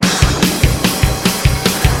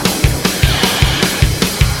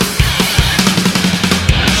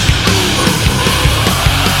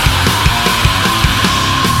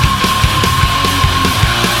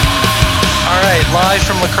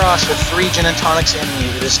from La Crosse with 3 gin and tonics in me.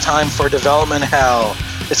 It is time for Development Hell.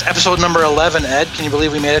 It's episode number 11, Ed. Can you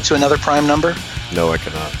believe we made it to another prime number? No, I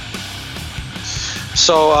cannot.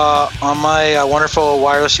 So on my wonderful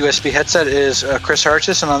wireless USB headset is Chris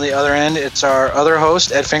Hartjes, and on the other end, it's our other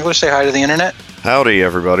host, Ed Finkler. Say hi to the internet. Howdy,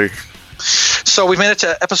 everybody. So we've made it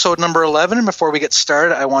to episode number 11, and before we get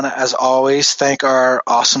started, I want to, as always, thank our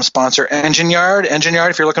awesome sponsor, Engine Yard. Engine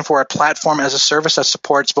Yard, if you're looking for a platform as a service that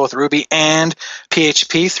supports both Ruby and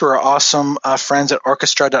PHP through our awesome friends at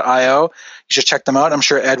Orchestra.io, you should check them out. I'm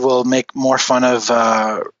sure Ed will make more fun of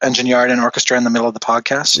Engine Yard and Orchestra in the middle of the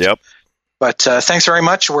podcast. Yep. But thanks very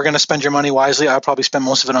much. We're going to spend your money wisely. I'll probably spend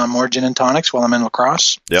most of it on more gin and tonics while I'm in La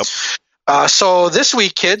Crosse. Yep. So this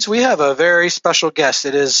week, kids, we have a very special guest.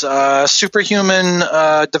 It is a superhuman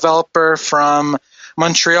developer from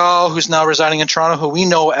Montreal who's now residing in Toronto, who we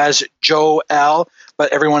know as Joel,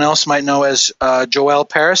 but everyone else might know as Joel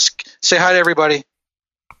Paris. Say hi to everybody.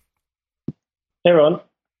 Hey, everyone.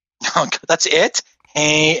 That's it?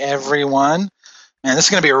 Hey, everyone. Man, this is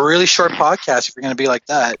going to be a really short podcast if you're going to be like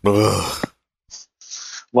that. Ugh.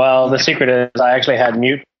 Well, the secret is I actually had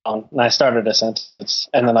mute on, and I started a sentence,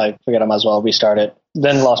 and then I figured I might as well restart it.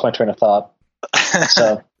 Then lost my train of thought.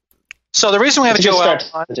 So the reason we have Joel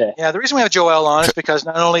on, the reason we have Joel on is because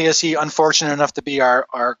not only is he unfortunate enough to be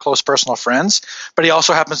our close personal friends, but he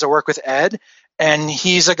also happens to work with Ed, and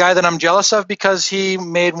he's a guy that I'm jealous of because he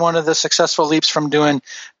made one of the successful leaps from doing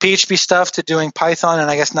PHP stuff to doing Python, and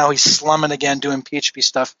I guess now he's slumming again doing PHP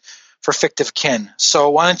stuff for fictive kin. So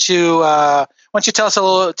why don't you tell us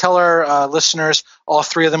tell our listeners, all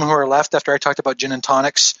 3 of them who are left after I talked about gin and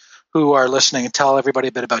tonics, who are listening, and tell everybody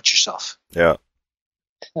a bit about yourself. Yeah.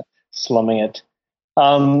 Slumming it.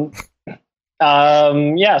 So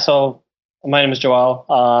my name is Joel.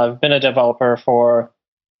 I've been a developer for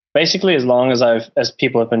basically as long as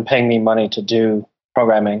people have been paying me money to do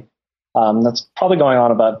programming. That's probably going on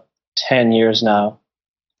about 10 years now.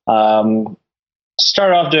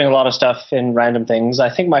 Started off doing a lot of stuff in random things.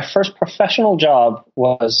 I think my first professional job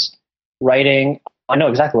was writing, I know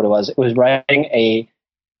exactly what it was. It was writing a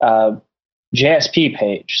JSP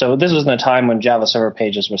page. So this was in a time when Java server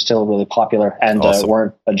pages were still really popular and Awesome.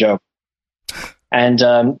 Weren't a joke. And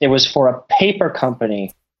it was for a paper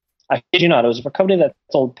company. I kid you not, it was for a company that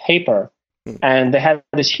sold paper. And they had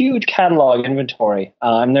this huge catalog inventory.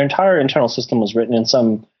 And their entire internal system was written in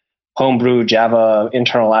some homebrew Java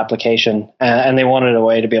internal application, and they wanted a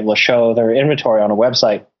way to be able to show their inventory on a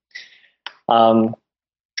website. I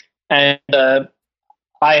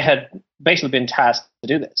had basically been tasked to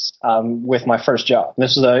do this with my first job.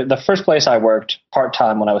 This was the first place I worked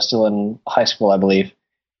part-time when I was still in high school, I believe.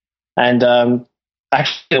 And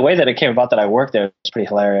actually, the way that it came about that I worked there was pretty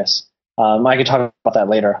hilarious. I could talk about that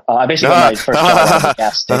later. I basically got my first job at a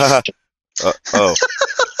gas station.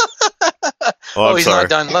 Oh, he's sorry. not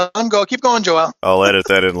done. Let him go. Keep going, Joel. I'll edit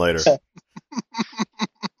that in later.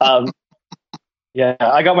 Yeah,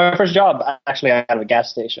 I got my first job actually out of a gas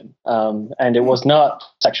station, and it was not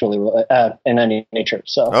sexually in any nature.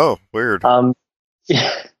 So, Oh, weird.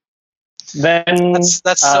 Then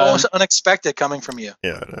That's so unexpected coming from you.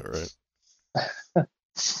 Yeah, I know, right?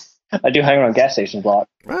 I do hang around gas stations a lot.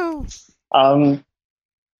 Well,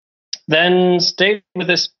 Then stayed with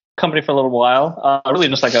this company for a little while, really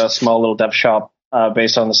just like a small little dev shop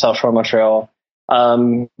based on the South Shore of Montreal.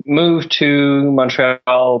 Moved to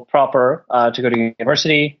Montreal proper to go to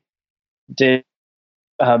university. Did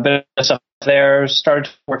a bit of stuff there. Started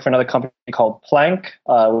to work for another company called Plank, which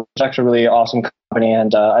was actually a really awesome company,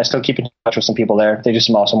 and I still keep in touch with some people there. They do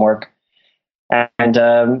some awesome work. And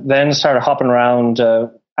then started hopping around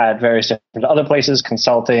at various different other places,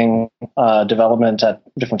 consulting, development at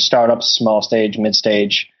different startups, small stage, mid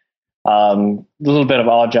stage. A little bit of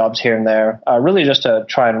odd jobs here and there, really just to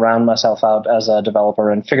try and round myself out as a developer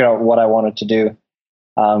and figure out what I wanted to do,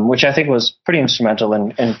 which I think was pretty instrumental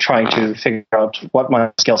in trying to figure out what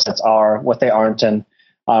my skill sets are, what they aren't, and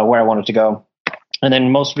where I wanted to go. And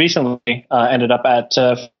then most recently ended up at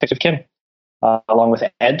Fictive Kin, along with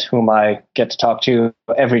Ed, whom I get to talk to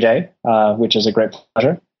every day, which is a great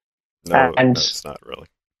pleasure. no, and- that's not really.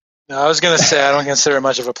 No, I was going to say I don't consider it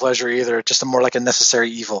much of a pleasure either. Just more like a necessary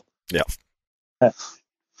evil. Yeah. And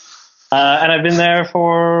I've been there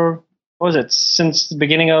for, since the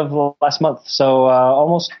beginning of last month. So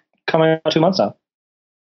almost coming on 2 months now.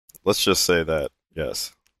 Let's just say that,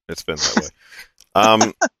 yes, it's been that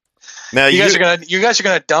way. Now You guys are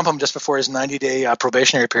gonna dump him just before his 90-day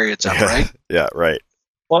probationary period's up, right? Yeah, right.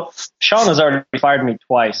 Well, Sean has already fired me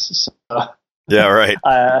twice. So, Yeah, right.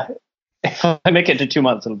 if I make it to 2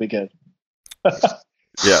 months, it'll be good.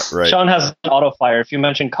 Yeah, right. Sean has an auto fire. If you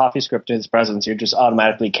mention CoffeeScript in his presence, you're just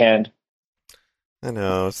automatically canned. I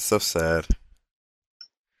know, it's so sad.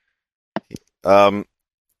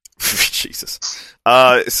 Jesus.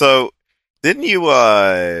 So didn't you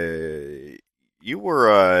were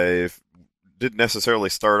didn't necessarily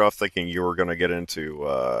start off thinking you were going to get into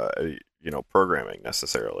programming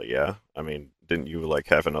necessarily, yeah? I mean, didn't you like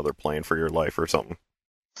have another plan for your life or something?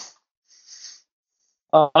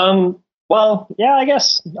 Well, yeah, I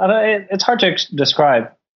guess it's hard to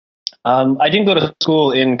describe. I didn't go to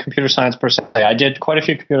school in computer science per se. I did quite a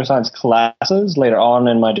few computer science classes later on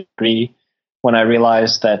in my degree when I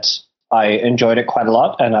realized that I enjoyed it quite a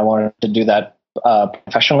lot and I wanted to do that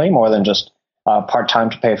professionally more than just part-time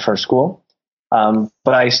to pay for school.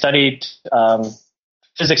 But I studied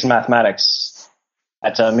physics and mathematics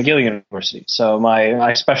at McGill University. So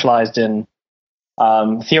I specialized in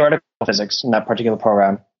theoretical physics in that particular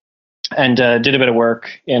program and did a bit of work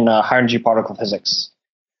in high energy particle physics.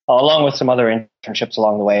 Along with some other internships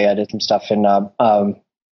along the way. I did some stuff in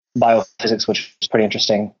biophysics, which was pretty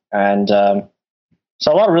interesting. And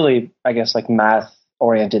so a lot of really, I guess, like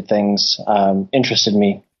math-oriented things interested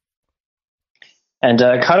me. And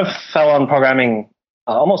kind of fell on programming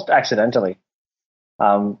almost accidentally.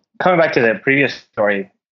 Coming back to the previous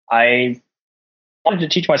story, I wanted to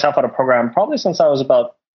teach myself how to program probably since I was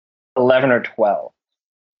about 11 or 12.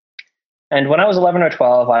 And when I was 11 or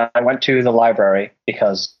 12, I went to the library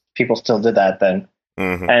because people still did that then,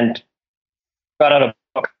 and got out a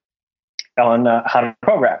book on how to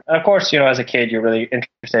program. And of course, as a kid, you're really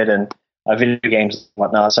interested in video games and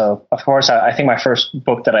whatnot. So of course, I think my first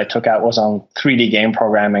book that I took out was on 3D game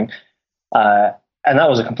programming. And that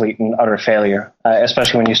was a complete and utter failure,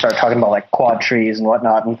 especially when you start talking about like quad trees and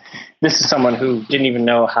whatnot. And this is someone who didn't even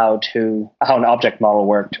know how an object model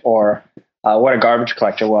worked or what a garbage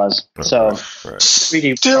collector was. So Right.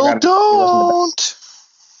 3D Still don't.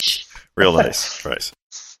 Real nice. Right.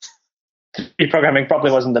 3D programming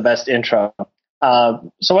probably wasn't the best intro.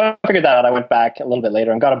 So when I figured that out, I went back a little bit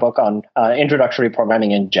later and got a book on introductory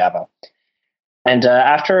programming in Java. And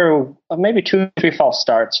after maybe 2 or 3 false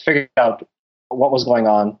starts, figured out what was going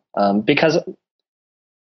on because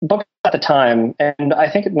books at the time, and I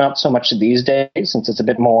think not so much these days, since it's a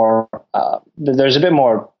bit more, there's a bit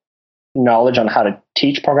more knowledge on how to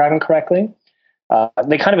teach programming correctly.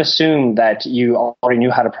 They kind of assume that you already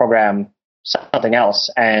knew how to program something else,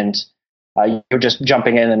 and you were just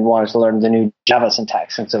jumping in and wanted to learn the new Java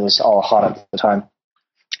syntax since it was all hot at the time.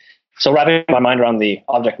 So wrapping my mind around the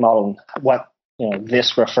object model and what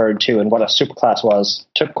this referred to and what a superclass was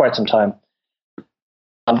took quite some time.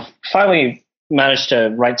 Finally managed to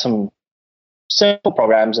write some simple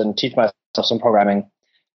programs and teach myself some programming,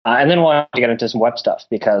 and then wanted to get into some web stuff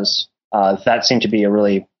because that seemed to be a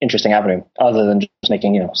really interesting avenue, other than just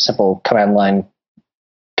making simple command line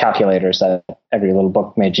calculators that every little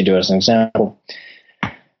book made you do as an example.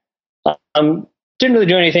 Didn't really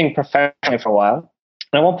do anything professionally for a while.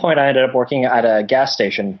 And at one point, I ended up working at a gas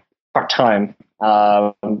station part-time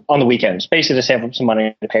on the weekends, basically to save up some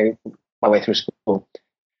money to pay my way through school.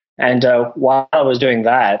 And while I was doing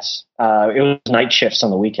that, it was night shifts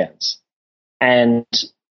on the weekends. And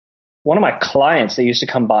one of my clients, they used to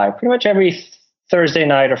come by pretty much every Thursday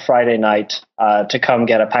night or Friday night to come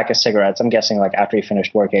get a pack of cigarettes. I'm guessing like after he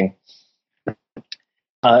finished working.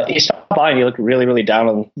 He stopped by and he looked really, really down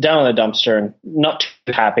on the dumpster and not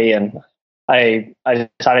too happy. And I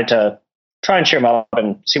decided to try and cheer him up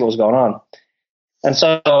and see what was going on. And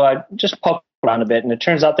so I just poked around a bit, and it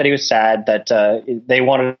turns out that he was sad that they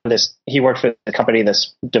wanted this. He worked for the company,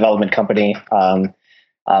 this development company.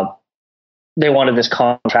 They wanted this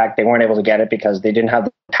contract. They weren't able to get it because they didn't have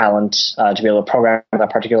the talent to be able to program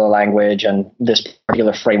that particular language and this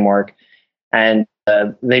particular framework. And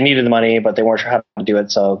they needed the money, but they weren't sure how to do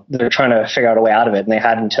it. So they're trying to figure out a way out of it. And they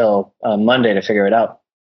had until Monday to figure it out.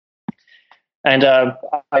 And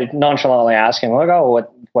I nonchalantly asked him, like, oh,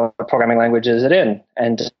 what programming language is it in?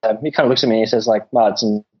 And he kind of looks at me and he says, like, well, it's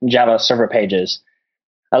in Java server pages.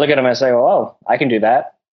 I look at him and I say, well, oh, I can do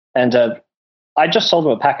that. And I just sold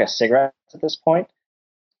him a pack of cigarettes at this point.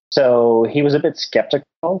 So he was a bit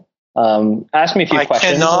skeptical. Asked me a few questions.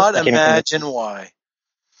 I cannot imagine why.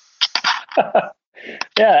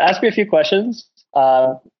 Yeah, asked me a few questions.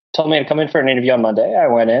 Told me to come in for an interview on Monday. I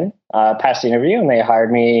went in, passed the interview, and they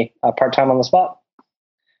hired me part-time on the spot.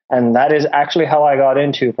 And that is actually how I got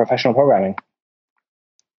into professional programming.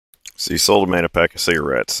 So you sold a man a pack of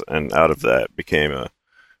cigarettes, and out of that became a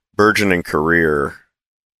burgeoning career.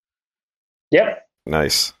 Yep.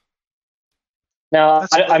 Nice. Now,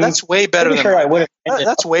 that's way better than sure I would have.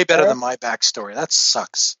 That's way better than my backstory. That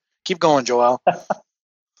sucks. Keep going, Joel.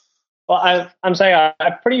 I'm saying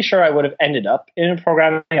I'm pretty sure I would have ended up in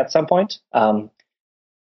programming at some point.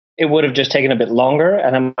 It would have just taken a bit longer,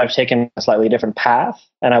 and I might have taken a slightly different path,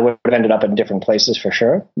 and I would have ended up in different places for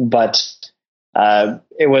sure. But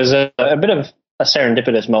it was a bit of a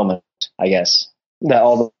serendipitous moment, I guess, that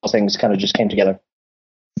all those things kind of just came together.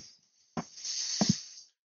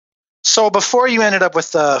 So before you ended up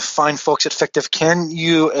with the fine folks at FictiveCin,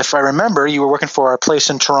 you, if I remember, you were working for a place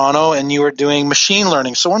in Toronto and you were doing machine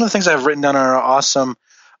learning. So one of the things I've written down on our awesome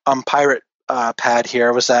pirate pad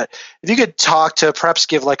here was that if you could talk to, perhaps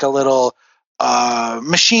give like a little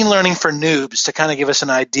machine learning for noobs to kind of give us an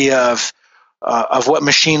idea of what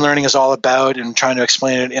machine learning is all about and trying to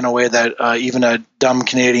explain it in a way that even a dumb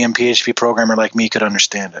Canadian PHP programmer like me could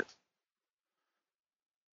understand it.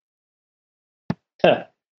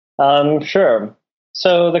 Sure.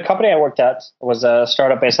 So the company I worked at was a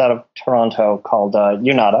startup based out of Toronto called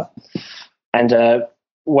Unata. And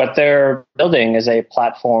what they're building is a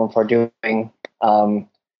platform for doing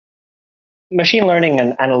machine learning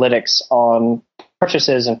and analytics on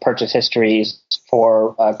purchases and purchase histories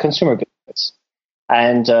for consumer goods.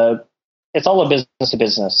 And it's all a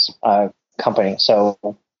business-to-business company. So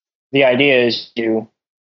the idea is you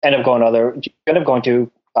end up going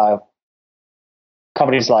to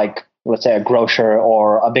companies like, let's say, a grocer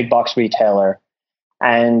or a big box retailer,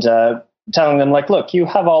 and telling them, like, look, you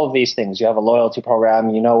have all of these things. You have a loyalty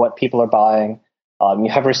program. You know what people are buying. You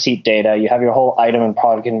have receipt data. You have your whole item and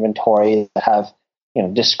product inventory that have,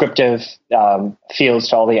 descriptive fields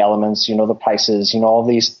to all the elements. You know the prices. You know all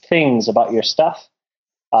these things about your stuff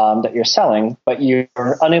that you're selling, but you're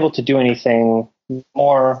unable to do anything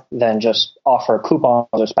more than just offer coupons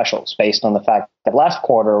or specials based on the fact that last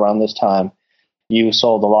quarter around this time, you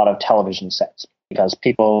sold a lot of television sets because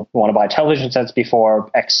people want to buy television sets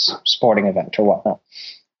before X sporting event or whatnot.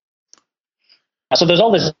 So there's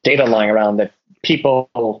all this data lying around that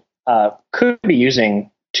people could be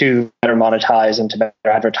using to better monetize and to better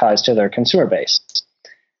advertise to their consumer base.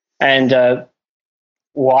 And I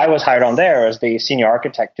was hired on there as the senior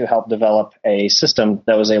architect to help develop a system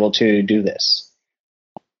that was able to do this.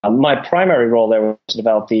 My primary role there was to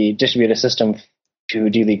develop the distributed system to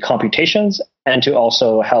do the computations and to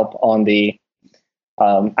also help on the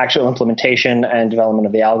actual implementation and development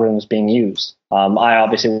of the algorithms being used. I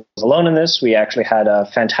obviously was alone in this. We actually had a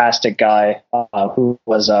fantastic guy who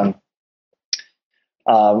was our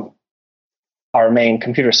main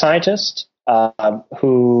computer scientist,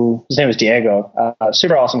 his name was Diego, a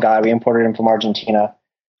super awesome guy. We imported him from Argentina,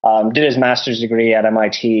 did his master's degree at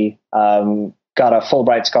MIT, got a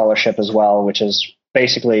Fulbright scholarship as well, which is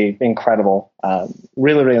basically incredible.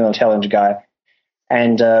 Really, really intelligent guy.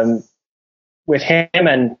 And with him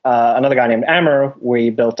and another guy named Amr, we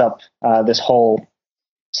built up this whole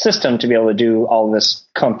system to be able to do all this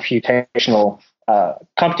computational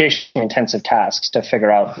intensive tasks to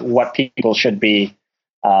figure out what people should be,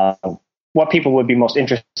 what people would be most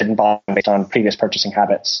interested in buying based on previous purchasing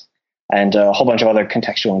habits, and a whole bunch of other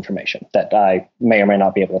contextual information that I may or may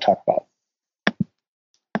not be able to talk about.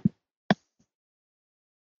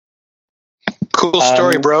 Cool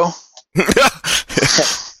story, bro.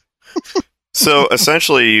 So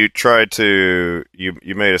essentially, you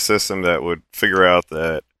made a system that would figure out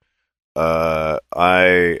that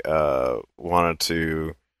I wanted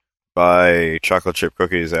to buy chocolate chip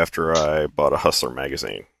cookies after I bought a Hustler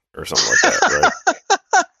magazine or something like that,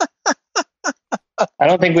 right? I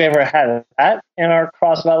don't think we ever had that in our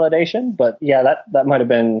cross validation, but yeah, that might have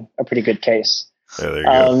been a pretty good case. Yeah, there you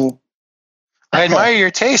go. I admire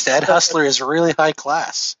your taste. Ed Hustler is really high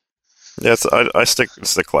class. Yeah, it's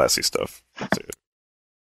the classy stuff.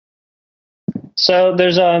 So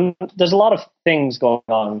there's a lot of things going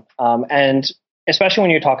on, and especially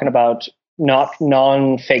when you're talking about not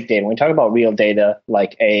non-fake data. When you talk about real data,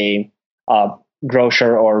 like a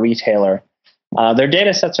grocer or a retailer, their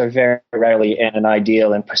data sets are very rarely in an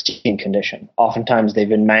ideal and pristine condition. Oftentimes, they've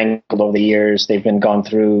been mangled over the years. They've been gone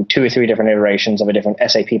through 2 or 3 different iterations of a different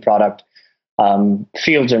SAP product.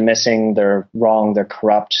 Fields are missing, they're wrong, they're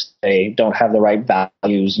corrupt, they don't have the right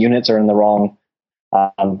values, units are in the wrong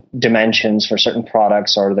dimensions for certain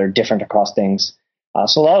products, or they're different across things.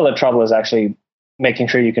 So a lot of the trouble is actually making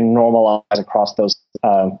sure you can normalize across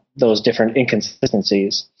those different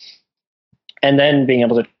inconsistencies, and then being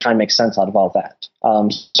able to try and make sense out of all that.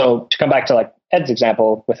 So to come back to like Ed's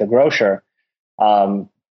example with a grocer,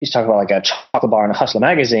 he's talking about like a chocolate bar and a Hustler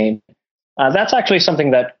magazine. That's actually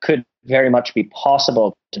something that could very much be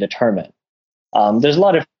possible to determine. There's a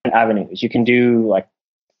lot of different avenues. You can do like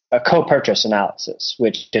a co-purchase analysis,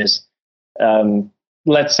 which is,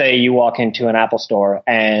 let's say you walk into an Apple store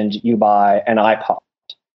and you buy an iPod.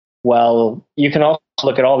 Well, you can also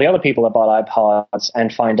look at all the other people that bought iPods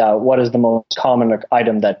and find out what is the most common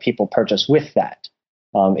item that people purchase with that.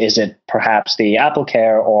 Is it perhaps the Apple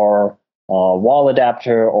Care or a wall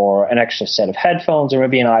adapter or an extra set of headphones or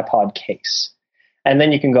maybe an iPod case? And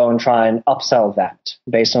then you can go and try and upsell that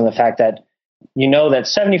based on the fact that you know that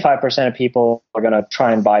 75% of people are going to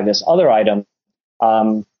try and buy this other item.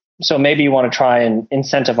 So maybe you want to try and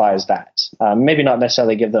incentivize that. Maybe not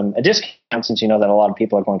necessarily give them a discount since you know that a lot of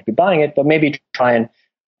people are going to be buying it, but maybe try and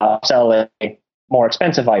sell a more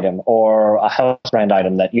expensive item or a house brand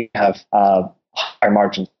item that you have higher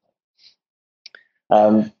margins.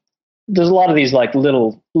 There's a lot of these like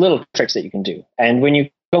little tricks that you can do. And when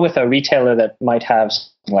you go with a retailer that might have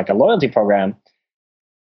like a loyalty program,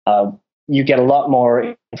 you get a lot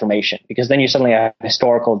more information because then you suddenly have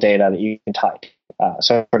historical data that you can tie.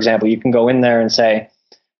 So, for example, you can go in there and say,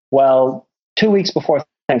 well, 2 weeks before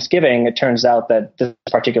Thanksgiving, it turns out that this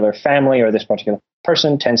particular family or this particular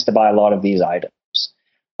person tends to buy a lot of these items.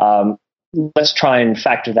 Let's try and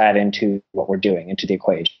factor that into what we're doing, into the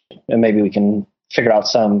equation. And maybe we can figure out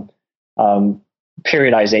some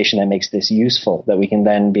periodization that makes this useful, that we can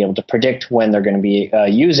then be able to predict when they're going to be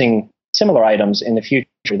using similar items in the future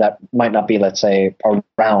that might not be, let's say,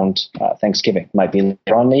 around Thanksgiving. Might be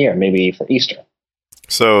later on in the year, maybe for Easter.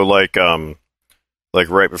 So, like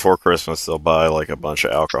right before Christmas, they'll buy like a bunch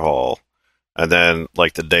of alcohol, and then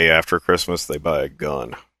like the day after Christmas, they buy a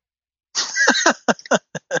gun.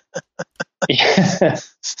 Yeah,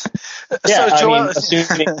 So, Joel, I mean,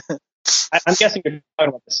 assuming, I'm guessing you're talking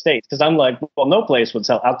about the States, because I'm like, well, no place would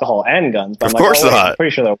sell alcohol and guns. But Of I'm course like, not. I'm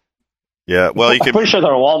pretty sure they're. Yeah, well, you I'm could. pretty sure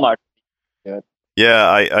they're a Walmart.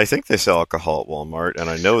 Yeah, I think they sell alcohol at Walmart, and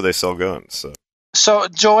I know they sell guns. So,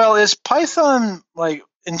 Joel, is Python, like,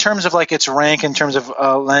 in terms of like its rank, in terms of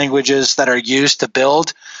languages that are used to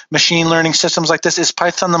build machine learning systems like this, is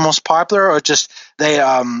Python the most popular, or just they,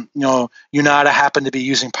 Unada happen to be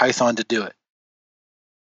using Python to do it?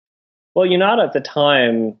 Well, Unada at the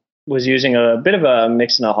time was using a bit of a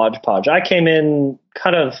mix and a hodgepodge. I came in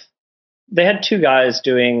they had two guys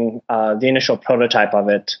doing the initial prototype of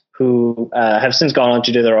it who have since gone on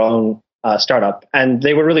to do their own startup. And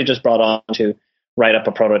they were really just brought on to write up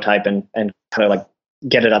a prototype and kind of like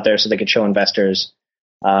get it out there so they could show investors.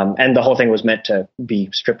 And the whole thing was meant to be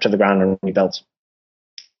stripped to the ground and rebuilt.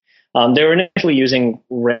 They were initially using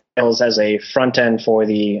Rails as a front end for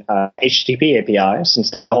the HTTP API,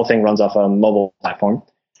 since the whole thing runs off a mobile platform.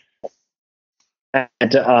 And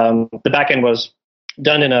the backend was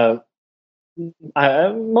done in a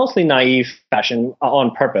mostly naive fashion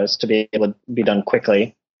on purpose to be able to be done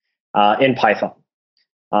quickly in Python.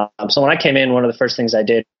 So when I came in, one of the first things I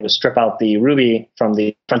did was strip out the Ruby from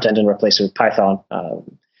the front end and replace it with Python.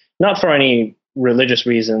 Not for any religious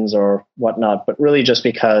reasons or whatnot, but really just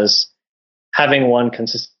because having one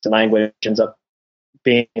consistent language ends up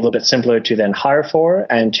being a little bit simpler to then hire for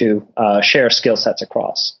and to share skill sets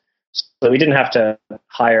across. So we didn't have to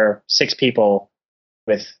hire 6 people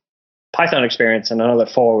with Python experience and another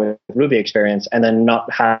 4 with Ruby experience, and then not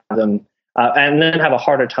have them, and then have a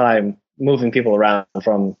harder time moving people around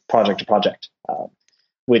from project to project,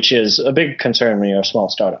 which is a big concern when you're a small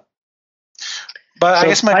startup. But so I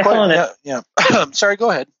guess my question, sorry,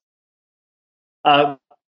 go ahead.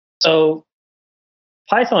 So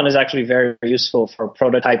Python is actually very useful for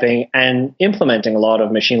prototyping and implementing a lot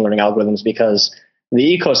of machine learning algorithms because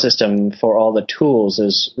the ecosystem for all the tools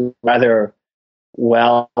is rather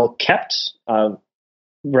well kept,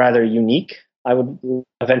 rather unique, I would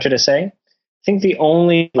venture to say. I think the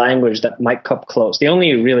only language that might come close, the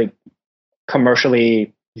only really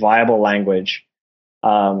commercially viable language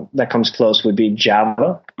that comes close would be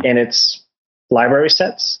Java in its library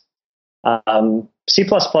sets. C++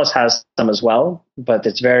 has some as well, but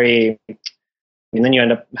it's very, then you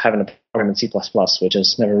end up having a program in C++, which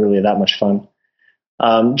is never really that much fun.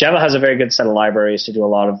 Java has a very good set of libraries to do a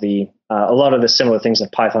lot of the similar things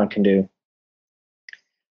that Python can do.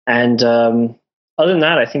 And other than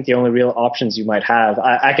that, I think the only real options you might have,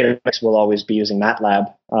 academics will always be using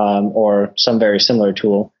MATLAB or some very similar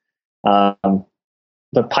tool.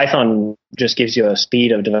 But Python just gives you a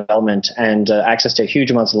speed of development and access to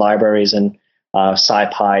huge amounts of libraries and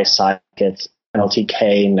SciPy, Scikit,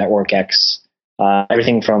 NLTK, NetworkX,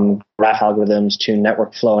 everything from graph algorithms to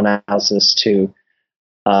network flow analysis to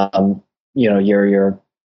your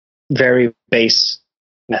very base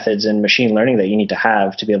methods in machine learning that you need to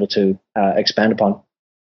have to be able to expand upon.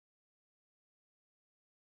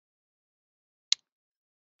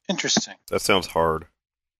 Interesting. That sounds hard.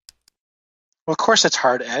 Well, of course it's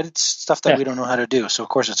hard, Ed. It's stuff that we don't know how to do, so of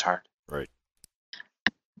course it's hard. Right.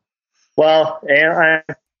 Well,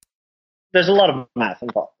 there's a lot of math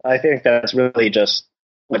involved. I think that's really just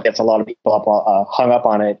what gets a lot of people hung up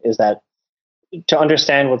on it, is that to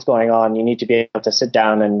understand what's going on, you need to be able to sit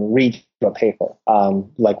down and read a paper.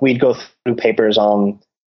 Like we'd go through papers on,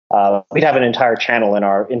 we'd have an entire channel in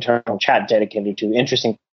our internal chat dedicated to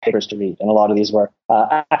interesting papers to read. And a lot of these were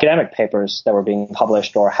academic papers that were being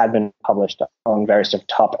published or had been published on various different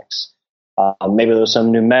topics. Maybe there was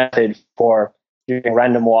some new method for doing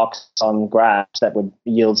random walks on graphs that would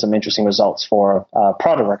yield some interesting results for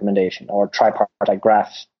product recommendation or tripartite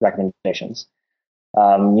graph recommendations.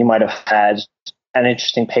 You might have had an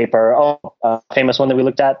interesting paper. A famous one that we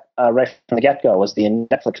looked at right from the get-go was the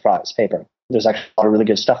Netflix Prize paper. There's actually a lot of really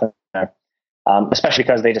good stuff in there, especially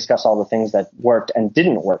because they discuss all the things that worked and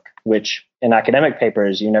didn't work, which in academic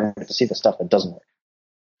papers, you never get to see the stuff that doesn't work.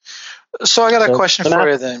 So I got a question for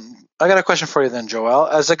you then. Joel.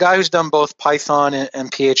 As a guy who's done both Python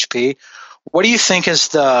and PHP, what do you think is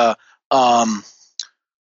the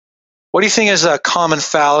common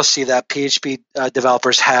fallacy that PHP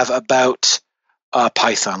developers have about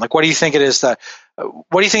Python? Like, what do you think it is that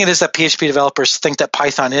PHP developers think that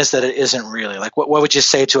Python is that it isn't really? Like, what would you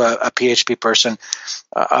say to a PHP person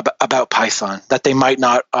about Python that they might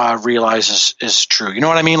not realize is true? You know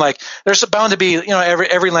what I mean? Like, there's bound to be,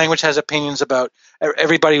 every language has opinions about.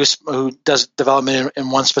 Everybody who does development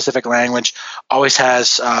in one specific language always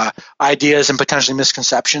has ideas and potentially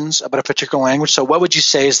misconceptions about a particular language. So what would you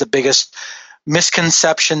say is the biggest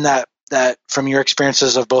misconception that from your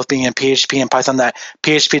experiences of both being in PHP and Python that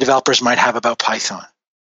PHP developers might have about Python?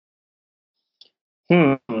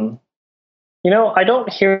 I don't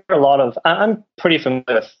hear a lot of. I'm pretty familiar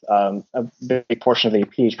with a big portion of the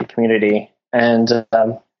PHP community, and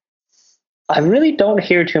I really don't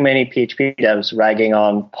hear too many PHP devs ragging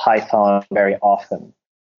on Python very often.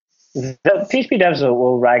 The PHP devs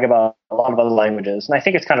will rag about a lot of other languages, and I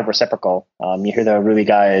think it's kind of reciprocal. You hear the Ruby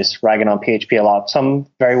guys ragging on PHP a lot, some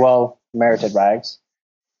very well merited rags.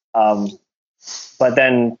 But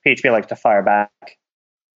then PHP likes to fire back.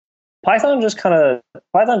 Python devs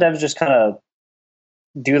just kind of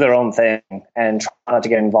do their own thing and try not to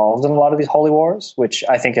get involved in a lot of these holy wars, which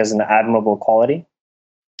I think is an admirable quality.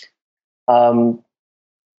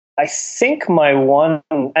 I think my one,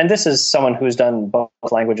 and this is someone who's done both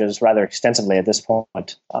languages rather extensively at this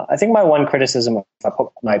point, I think my one criticism, if I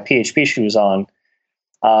put my PHP shoes on,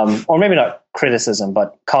 or maybe not criticism,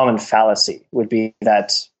 but common fallacy, would be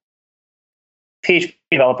that PHP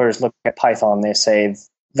developers look at Python, they say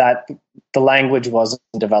that the language wasn't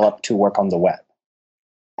developed to work on the web.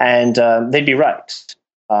 And they'd be right.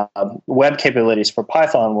 Web capabilities for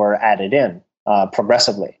Python were added in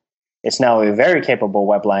progressively. It's now a very capable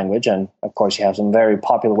web language, and of course you have some very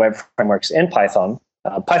popular web frameworks in Python.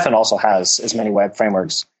 Python also has as many web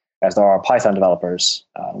frameworks as there are Python developers,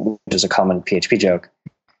 which is a common PHP joke.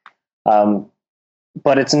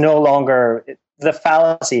 But it's no longer, the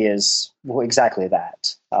fallacy is exactly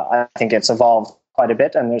that. I think it's evolved quite a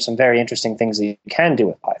bit, and there's some very interesting things that you can do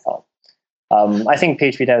with Python. I think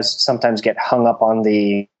PHP devs sometimes get hung up on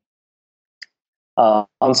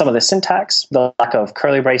on some of the syntax, the lack of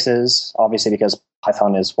curly braces, obviously because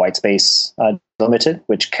Python is whitespace limited,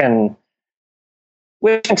 which can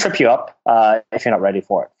trip you up if you're not ready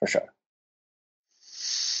for it, for sure.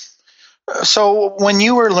 So when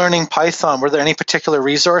you were learning Python, were there any particular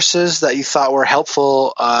resources that you thought were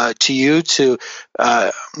helpful to you to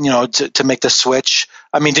make the switch?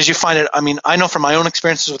 I mean, did you find it? I mean, I know from my own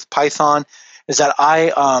experiences with Python is that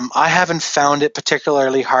I haven't found it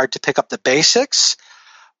particularly hard to pick up the basics,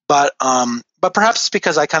 but perhaps it's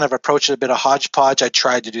because I kind of approached it a bit of hodgepodge. I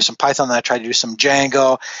tried to do some Python, then I tried to do some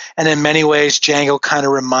Django, and in many ways, Django kind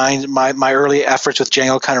of my early efforts with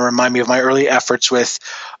Django kind of remind me of my early efforts with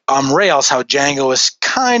Rails. How Django is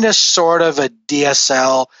kind of sort of a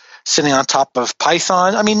DSL sitting on top of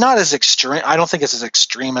Python. I mean, not as extreme. I don't think it's as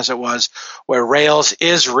extreme as it was where Rails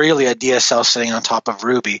is really a DSL sitting on top of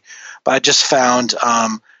Ruby. But I just found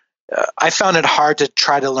I found it hard to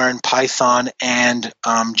try to learn Python and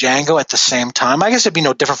Django at the same time. I guess it'd be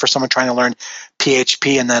no different for someone trying to learn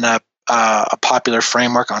PHP and then a popular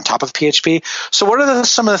framework on top of PHP. So what are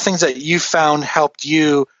some of the things that you found helped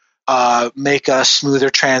you make a smoother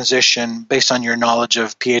transition based on your knowledge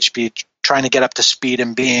of PHP, trying to get up to speed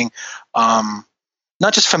and being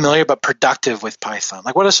not just familiar but productive with Python?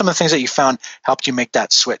 Like, what are some of the things that you found helped you make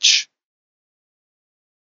that switch?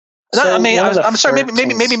 So I'm sorry.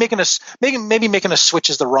 Maybe making a switch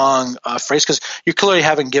is the wrong phrase, because you clearly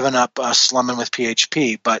haven't given up slumming with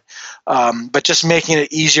PHP, but just making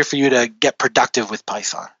it easier for you to get productive with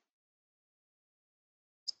Python.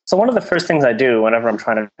 So one of the first things I do whenever I'm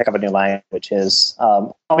trying to pick up a new language is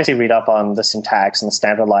obviously read up on the syntax and the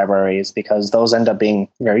standard libraries, because those end up being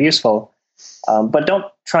very useful. But don't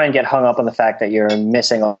try and get hung up on the fact that you're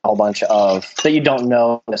missing a whole bunch of, that you don't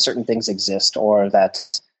know that certain things exist, or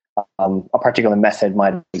that a particular method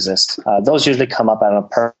might exist. Those usually come up on a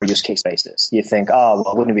per use case basis. You think, oh,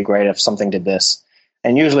 well, wouldn't it be great if something did this?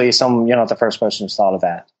 And usually you're not the first person who's thought of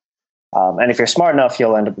that. And if you're smart enough,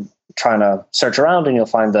 you'll end up trying to search around and you'll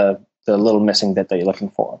find the little missing bit that you're looking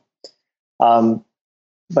for.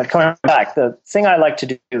 But coming back, the thing I like to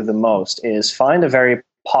do the most is find a very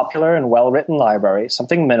popular and well-written library,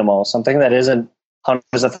 something minimal, something that isn't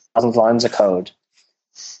hundreds of thousands of lines of code,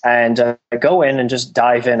 and go in and just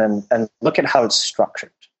dive in and look at how it's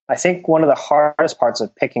structured. I think one of the hardest parts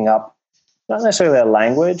of picking up, not necessarily a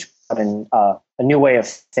language, but a new way of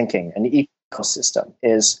thinking, an ecosystem,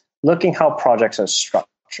 is looking how projects are structured.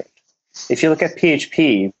 If you look at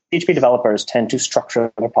PHP developers tend to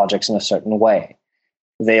structure their projects in a certain way.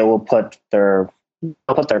 They will put their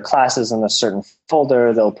classes in a certain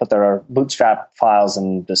folder. They'll put their Bootstrap files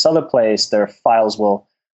in this other place. Their files will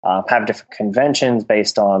have different conventions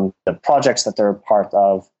based on the projects that they're a part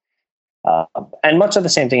of. And much of the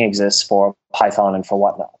same thing exists for Python and for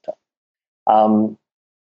whatnot.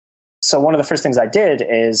 So one of the first things I did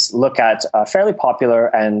is look at a fairly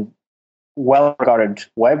popular and well-regarded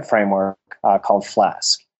web framework called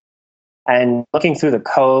Flask. And looking through the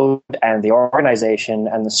code and the organization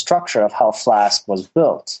and the structure of how Flask was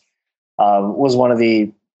built was one of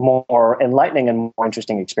the more enlightening and more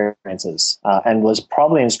interesting experiences, and was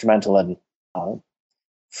probably instrumental in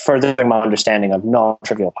furthering my understanding of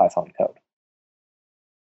non-trivial Python code.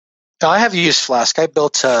 I have used Flask. I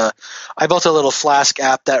built a little Flask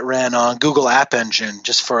app that ran on Google App Engine,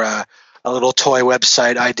 just for a little toy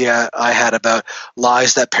website idea I had about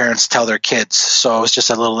lies that parents tell their kids. So it was just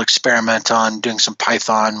a little experiment on doing some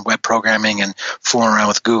Python web programming and fooling around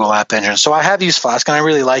with Google App Engine. So I have used Flask, and I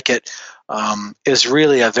really like it. Is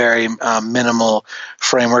really a very minimal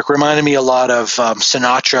framework. Reminded me a lot of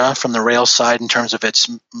Sinatra from the Rails side in terms of its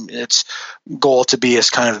goal to be as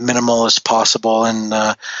kind of minimal as possible. And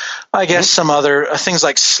I guess some other things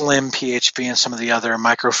like Slim PHP and some of the other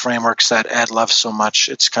micro frameworks that Ed loves so much.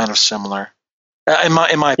 It's kind of similar, in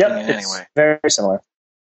my opinion, anyway. Very similar.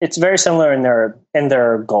 It's very similar in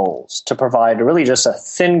their goals to provide really just a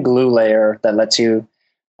thin glue layer that lets you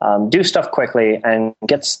do stuff quickly and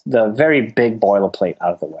gets the very big boilerplate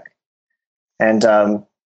out of the way. And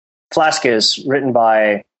Flask is written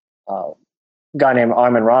by a guy named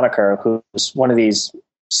Armin Ronacher, who's one of these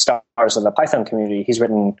stars of the Python community. He's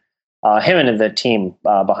written him and the team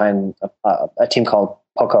behind a team called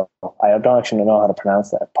Poco. I don't actually know how to pronounce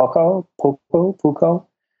that. Poco?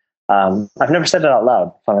 I've never said it out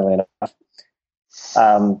loud, funnily enough.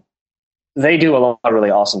 They do a lot of really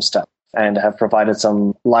awesome stuff, and have provided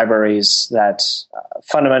some libraries that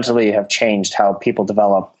fundamentally have changed how people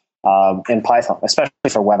develop in Python, especially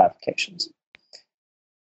for web applications.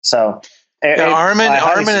 So, Armin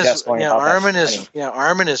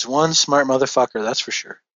is one smart motherfucker. That's for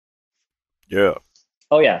sure. Yeah.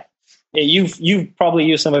 Oh yeah. You've probably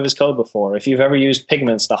used some of his code before. If you've ever used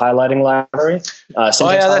Pigments, the highlighting library,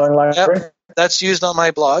 highlighting library. Yep, that's used on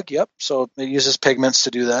my blog. Yep. So it uses Pigments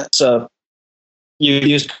to do that. So you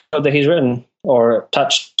used code that he's written or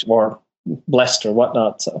touched or blessed or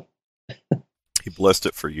whatnot. So he blessed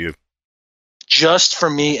it for you, just for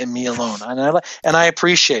me and me alone, and I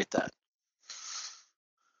appreciate that.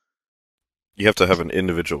 You have to have an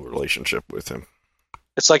individual relationship with him.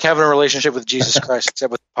 It's like having a relationship with Jesus Christ,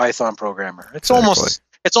 except with a Python programmer. It's almost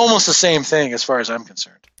the same thing as far as I'm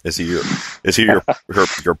concerned. Is he your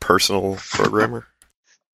personal programmer?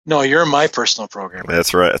 No, you're my personal programmer.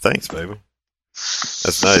 That's right. Thanks, baby.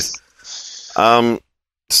 That's nice.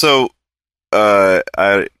 So,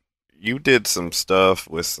 you did some stuff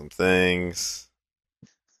with some things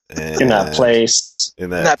in that place.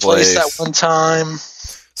 In that place that one time.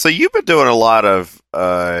 So you've been doing a lot of,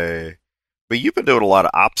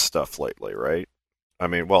 ops stuff lately, right? I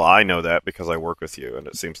mean, well, I know that because I work with you, and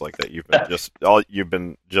it seems like that you've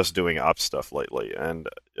been just doing ops stuff lately, and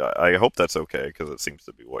I hope that's okay because it seems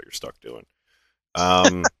to be what you're stuck doing.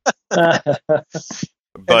 But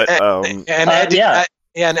Ed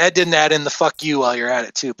didn't add in the fuck you while you're at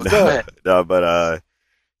it too. But go ahead. No, but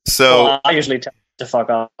so I usually tend to fuck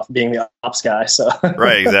off being the ops guy. So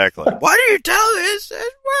right, exactly. Why do you tell this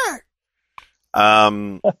at work?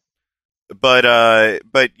 But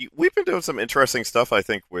we've been doing some interesting stuff, I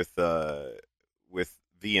think, with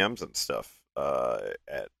VMs and stuff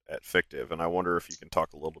at Fictive, and I wonder if you can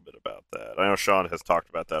talk a little bit about that. I know Sean has talked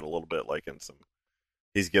about that a little bit, like in some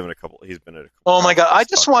He's been at a couple. Oh my god! I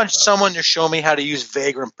just talking want about. someone to show me how to use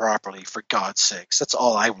Vagrant properly. For God's sakes, that's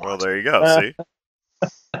all I want. Well, there you go. See.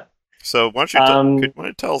 So why don't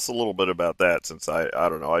you tell us a little bit about that? Since I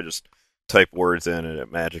don't know, I just type words in and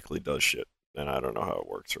it magically does shit, and I don't know how it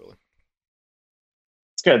works really.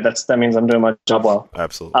 It's good. That means I'm doing my job well.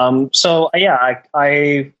 Absolutely. So yeah,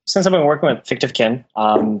 I since I've been working with Fictive Kin,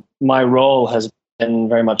 my role has been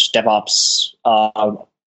very much DevOps.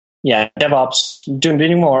 DevOps,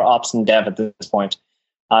 doing more ops and dev at this point,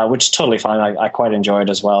 which is totally fine. I quite enjoy it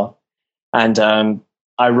as well. And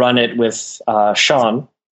I run it with Sean,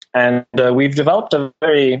 and we've developed a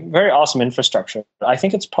very, very awesome infrastructure. I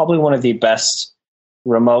think it's probably one of the best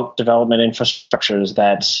remote development infrastructures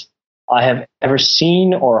that I have ever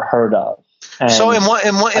seen or heard of. And so in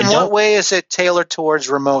what way is it tailored towards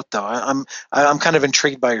remote, though? I'm kind of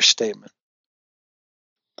intrigued by your statement.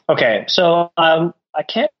 Okay, so I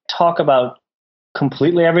can't talk about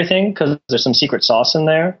completely everything because there's some secret sauce in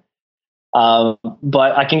there.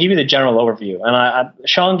 But I can give you the general overview. And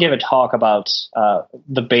Sean gave a talk about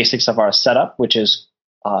the basics of our setup, which is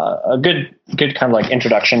a good kind of like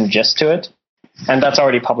introduction gist to it. And that's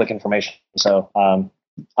already public information. So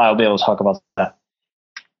I'll be able to talk about that.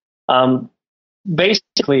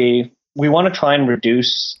 Basically, we want to try and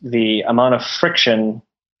reduce the amount of friction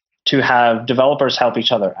to have developers help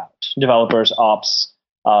each other out. Developers, ops,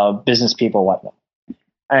 business people, whatnot.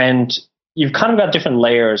 And you've kind of got different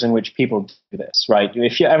layers in which people do this, right?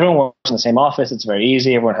 If everyone works in the same office, it's very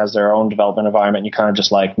easy. Everyone has their own development environment. You kind of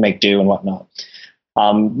just like make do and whatnot.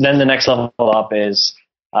 Then the next level up is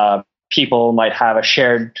people might have a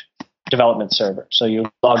shared development server. So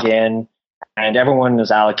you log in and everyone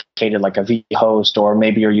is allocated like a vhost, or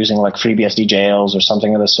maybe you're using like FreeBSD jails or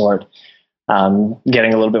something of the sort,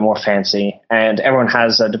 getting a little bit more fancy. And everyone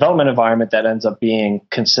has a development environment that ends up being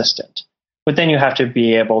consistent. But then you have to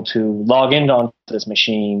be able to log in onto this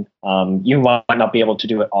machine. You might not be able to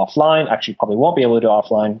do it offline. Actually, you probably won't be able to do it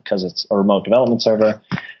offline because it's a remote development server.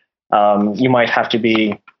 You might have to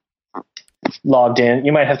be logged in.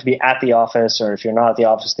 You might have to be at the office, or if you're not at the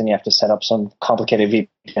office, then you have to set up some complicated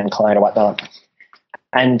VPN client or whatnot.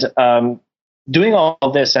 And doing all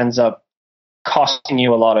of this ends up costing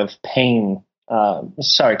you a lot of pain.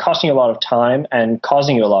 Costing you a lot of time and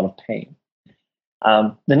causing you a lot of pain.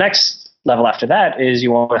 The next level after that is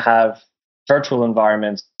you want to have virtual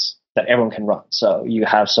environments that everyone can run. So you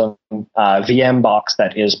have some VM box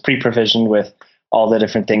that is pre-provisioned with all the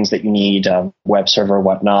different things that you need, web server,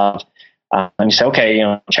 whatnot. And you say,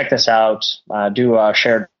 okay, check this out, do a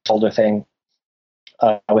shared folder thing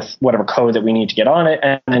with whatever code that we need to get on it,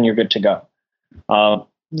 and then you're good to go.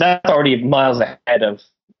 That's already miles ahead of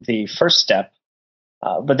the first step.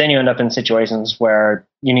 But then you end up in situations where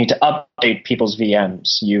you need to update people's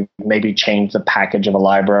VMs. You maybe change the package of a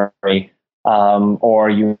library, or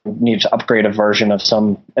you need to upgrade a version of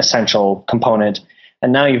some essential component.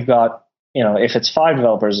 And now you've got, if it's 5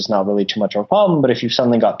 developers, it's not really too much of a problem. But if you've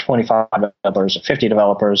suddenly got 25 developers or 50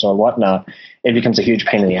 developers or whatnot, it becomes a huge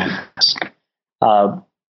pain in the ass.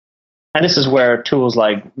 And this is where tools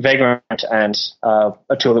like Vagrant and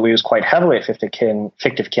a tool that we use quite heavily at Fictive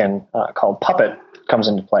Kin called Puppet comes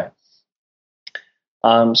into play.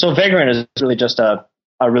 So Vagrant is really just a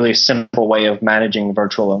really simple way of managing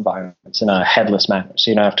virtual environments in a headless manner.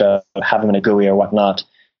 So you don't have to have them in a GUI or whatnot,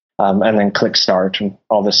 and then click start and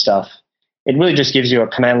all this stuff. It really just gives you a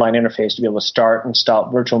command line interface to be able to start and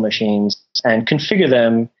stop virtual machines and configure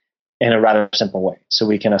them in a rather simple way. So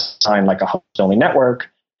we can assign like a host-only network.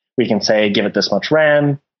 We can say, give it this much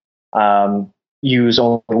RAM, use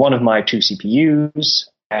only one of my 2 CPUs,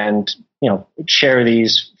 and share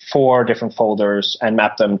these 4 different folders and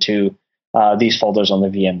map them to these folders on the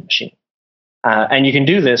VM machine. And you can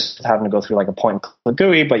do this without having to go through like a point-and-click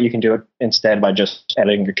GUI, but you can do it instead by just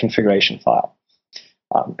editing your configuration file.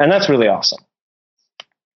 And that's really awesome.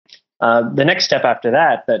 The next step after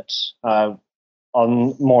that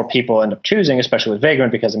more people end up choosing, especially with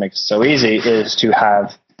Vagrant because it makes it so easy, is to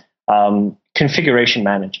have configuration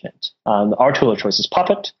management. Our tool of choice is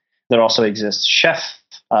Puppet. There also exists Chef,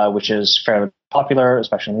 which is fairly popular,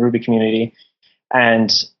 especially in the Ruby community.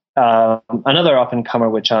 And another up-and-comer,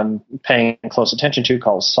 which I'm paying close attention to,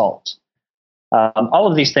 called Salt. All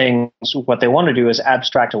of these things, what they want to do is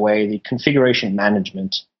abstract away the configuration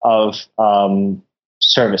management of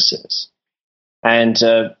services. And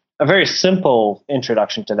a very simple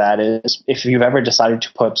introduction to that is if you've ever decided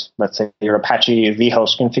to put, let's say, your Apache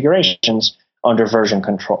vhost configurations under version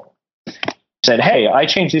control. Said, hey, I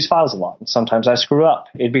change these files a lot, and sometimes I screw up.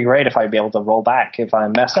 It'd be great if I'd be able to roll back if I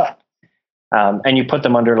mess up. And you put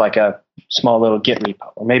them under like a small little Git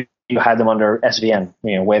repo, or maybe you had them under SVN,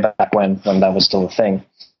 way back when that was still a thing.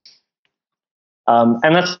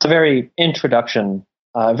 And that's a very introductory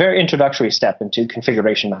step into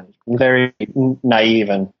configuration management, very naive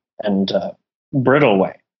and brittle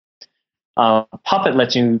way. Puppet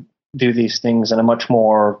lets you do these things in a much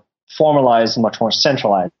more formalized, much more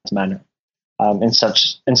centralized manner, in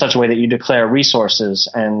such a way that you declare resources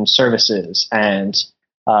and services and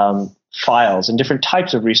files and different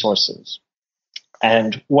types of resources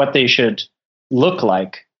and what they should look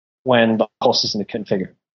like when the whole system is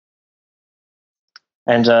configured.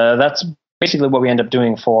 And that's basically what we end up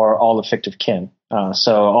doing for all of Fictive Kin.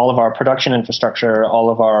 So all of our production infrastructure, all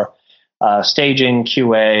of our staging,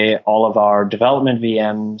 QA, all of our development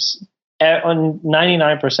VMs, on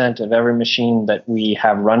 99% of every machine that we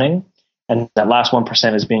have running, and that last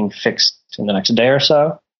 1% is being fixed in the next day or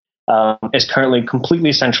so, is currently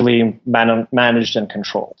completely centrally managed and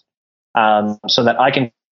controlled. So that I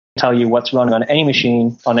can tell you what's running on any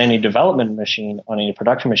machine, on any development machine, on any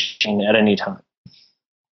production machine at any time.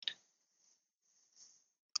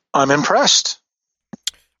 I'm impressed.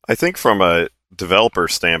 I think from a developer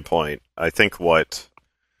standpoint, I think what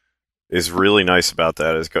is really nice about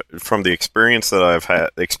that is from the experiences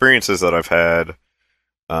that I've had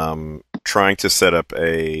trying to set up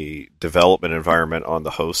a development environment on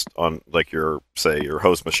the host, on like your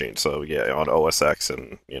host machine. So yeah, on OS X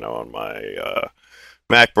and on my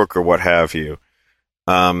MacBook or what have you.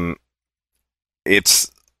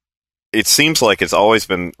 It seems like it's always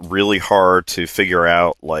been really hard to figure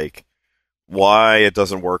out like why it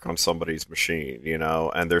doesn't work on somebody's machine,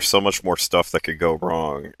 and there's so much more stuff that could go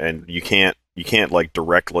wrong, and you can't like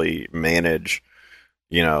directly manage,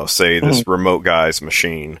 say this remote guy's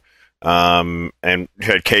machine. And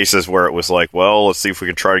had cases where it was like, well, let's see if we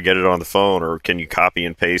can try to get it on the phone, or can you copy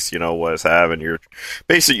and paste, what it's having. You're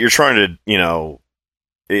trying to,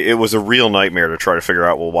 it was a real nightmare to try to figure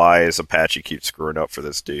out, well, why is Apache keep screwing up for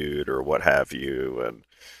this dude or what have you. And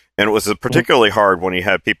it was particularly hard when you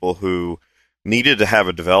had people who needed to have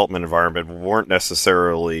a development environment, weren't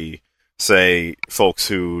necessarily, say, folks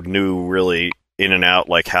who knew really in and out,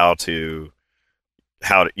 like how to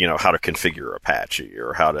configure Apache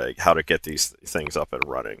or how to get these things up and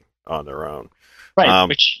running on their own. Right,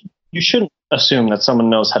 which you shouldn't assume that someone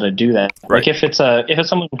knows how to do that. Right. Like if it's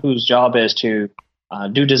someone whose job is to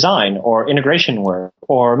do design or integration work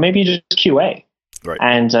or maybe just QA, right,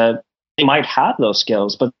 and they might have those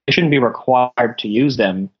skills, but they shouldn't be required to use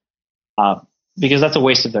them because that's a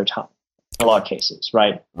waste of their time in a lot of cases,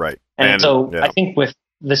 right? Right. And so I think with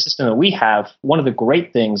the system that we have, one of the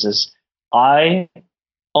great things is I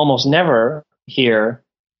almost never hear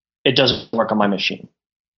it doesn't work on my machine.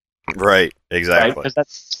 Right, exactly. Right?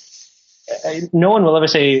 Because no one will ever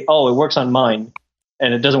say, "Oh, it works on mine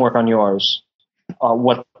and it doesn't work on yours." I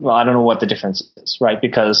don't know what the difference is, right?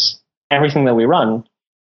 Because everything that we run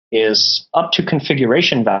is up to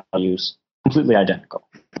configuration values completely identical.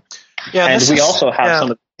 Yeah, and we also have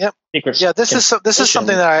some of the secrets. Yeah, this is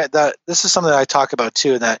something that I talk about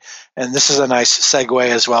too, and this is a nice segue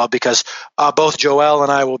as well, because both Joel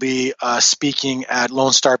and I will be speaking at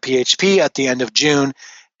Lone Star PHP at the end of June,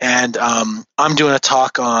 and I'm doing a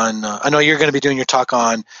talk on. I know you're going to be doing your talk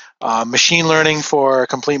on machine learning for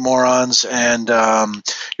complete morons, and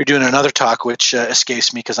you're doing another talk which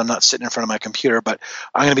escapes me because I'm not sitting in front of my computer. But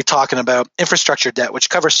I'm going to be talking about infrastructure debt, which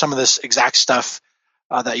covers some of this exact stuff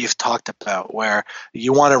that you've talked about, where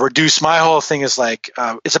you want to reduce. My whole thing is like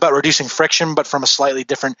it's about reducing friction, but from a slightly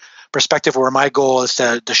different perspective. Where my goal is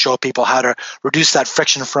to show people how to reduce that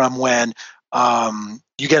friction from when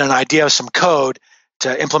you get an idea of some code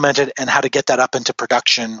to implement it, and how to get that up into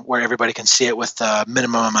production where everybody can see it with the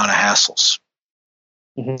minimum amount of hassles.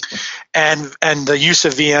 Mm-hmm. And the use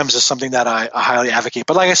of VMs is something that I highly advocate.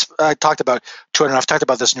 But like I talked about, Twitter, and I've talked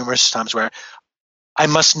about this numerous times, where I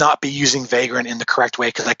must not be using Vagrant in the correct way,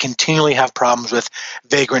 because I continually have problems with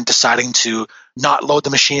Vagrant deciding to not load the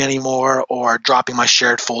machine anymore or dropping my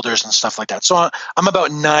shared folders and stuff like that. So I'm about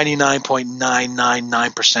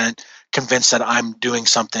 99.999% convinced that I'm doing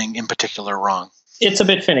something in particular wrong. It's a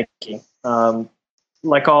bit finicky.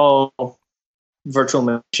 Like all virtual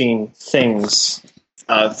machine things,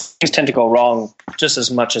 things tend to go wrong just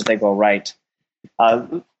as much as they go right.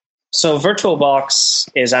 So VirtualBox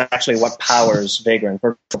is actually what powers Vagrant.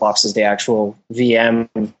 VirtualBox is the actual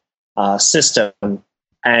VM system,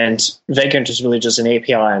 and Vagrant is really just an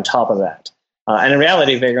API on top of that. And in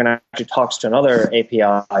reality, Vagrant actually talks to another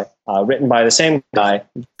API written by the same guy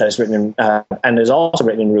that is written in, and is also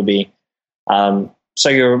written in Ruby. So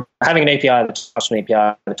you're having an API that talks to an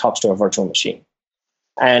API that talks to a virtual machine.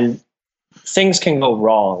 And things can go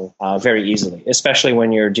wrong very easily, especially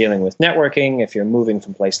when you're dealing with networking, if you're moving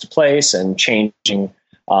from place to place and changing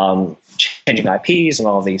IPs and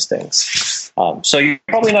all of these things. So you're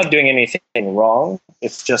probably not doing anything wrong.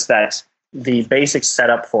 It's just that the basic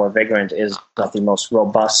setup for Vagrant is not the most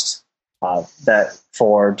robust that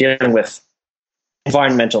for dealing with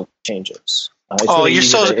environmental changes. Really you're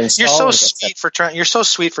so sweet for trying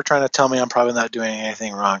to tell me I'm probably not doing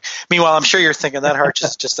anything wrong. Meanwhile, I'm sure you're thinking that Harch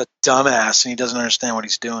is just a dumbass and he doesn't understand what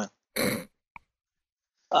he's doing.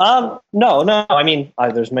 No. I mean,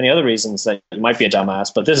 there's many other reasons that you might be a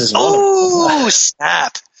dumbass, but this is one. Oh,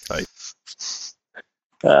 snap!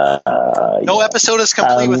 No episode is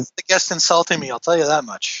complete with the guest insulting me. I'll tell you that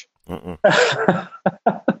much.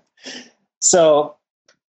 So,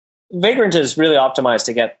 Vagrant is really optimized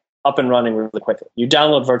to get up and running really quickly. You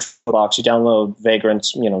download VirtualBox, you download Vagrant,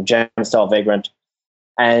 gem install Vagrant,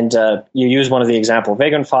 and you use one of the example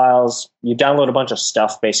Vagrant files. You download a bunch of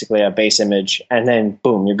stuff, basically a base image, and then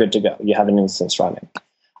boom, you're good to go. You have an instance running.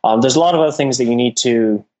 There's a lot of other things that you need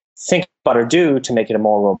to think about or do to make it a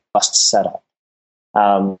more robust setup.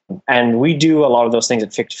 And we do a lot of those things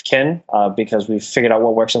at Fictive Kin because we've figured out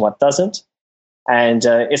what works and what doesn't. And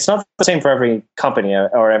it's not the same for every company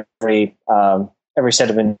or every set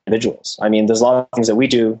of individuals. I mean, there's a lot of things that we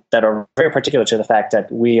do that are very particular to the fact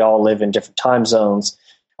that we all live in different time zones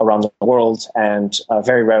around the world and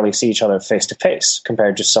very rarely see each other face to face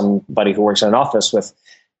compared to somebody who works in an office with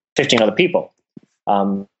 15 other people.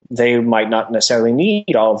 They might not necessarily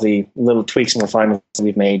need all of the little tweaks and refinements that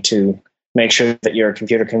we've made to make sure that your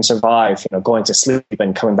computer can survive, going to sleep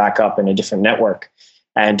and coming back up in a different network.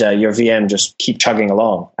 And your VM just keep chugging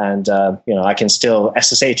along. And, I can still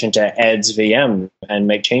SSH into Ed's VM and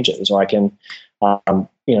make changes, or I can,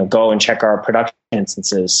 go and check our production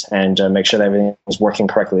instances and make sure that everything is working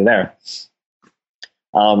correctly there.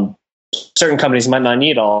 Certain companies might not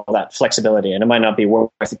need all that flexibility, and it might not be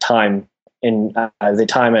worth the time and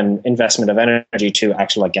investment of energy to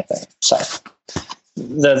actually get there. So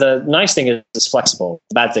the nice thing is it's flexible.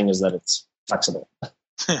 The bad thing is that it's flexible.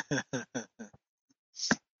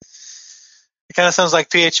 It kind of sounds like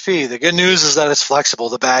PHP. The good news is that it's flexible.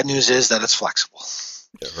 The bad news is that it's flexible.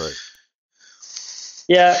 Yeah, right.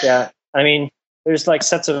 Yeah. I mean, there's like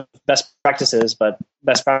sets of best practices, but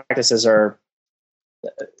best practices are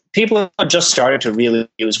people have just started to really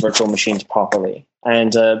use virtual machines properly,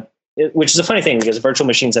 and which is a funny thing because virtual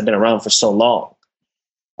machines have been around for so long.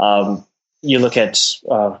 You look at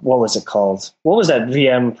what was it called? What was that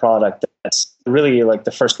VM product that's really like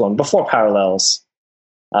the first one before Parallels?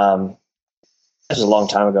 This was a long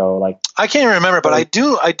time ago. Like I can't even remember, but I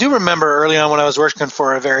do remember early on when I was working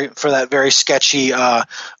for that very sketchy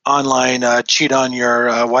online cheat on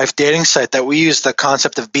your wife dating site that we used the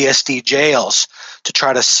concept of BSD jails to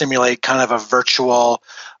try to simulate kind of a virtual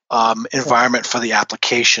environment for the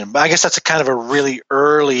application. But I guess that's a kind of a really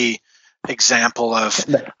early example of,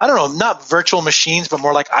 I don't know, not virtual machines, but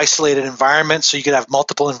more like isolated environments. So you could have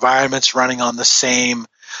multiple environments running on the same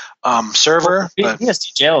server.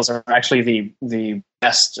 BSD jails are actually the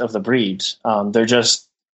best of the breed. They're just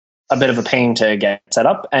a bit of a pain to get set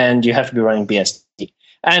up, and you have to be running BSD.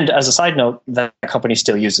 And as a side note, that company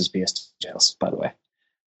still uses BSD jails, by the way.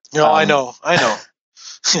 No, I know.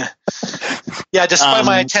 Yeah, despite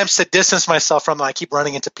my attempts to distance myself from them, I keep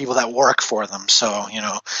running into people that work for them. So,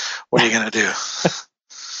 what are you going to do?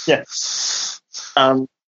 Yeah.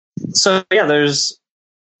 So, yeah, there's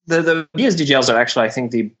the BSD jails are actually, I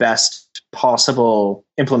think, the best possible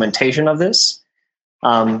implementation of this.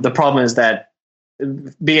 The problem is that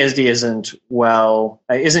BSD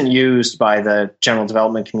isn't used by the general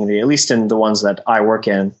development community, at least in the ones that I work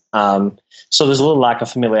in. So there's a little lack of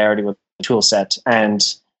familiarity with the tool set and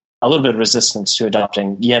a little bit of resistance to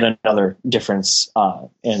adopting yet another difference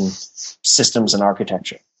in systems and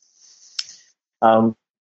architecture. But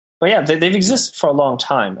yeah, they've existed for a long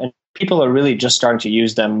time, and people are really just starting to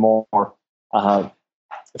use them more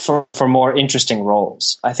for more interesting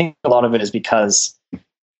roles. I think a lot of it is because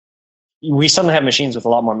we suddenly have machines with a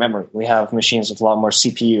lot more memory. We have machines with a lot more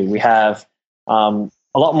CPU. We have a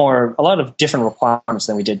lot of different requirements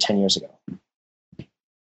than we did 10 years ago.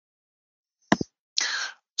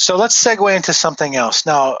 So let's segue into something else.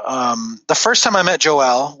 Now, the first time I met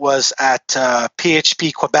Joel was at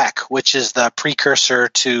PHP Quebec, which is the precursor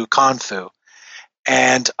to Confu.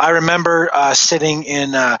 And I remember sitting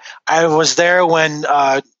in I was there when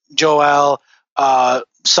Joel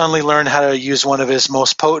suddenly learned how to use one of his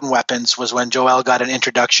most potent weapons, was when Joel got an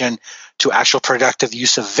introduction to actual productive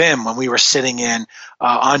use of Vim when we were sitting in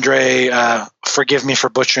Andre, forgive me for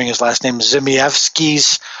butchering his last name,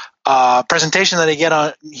 Zimievsky's presentation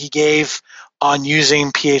that he gave on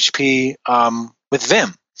using PHP with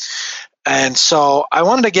Vim. And so I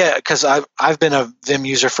wanted to get, because I've been a Vim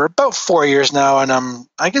user for about 4 years now, and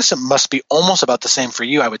I guess it must be almost about the same for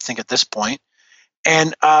you, I would think, at this point.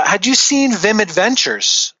 And had you seen Vim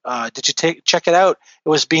Adventures? Did you check it out? It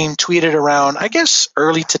was being tweeted around, I guess,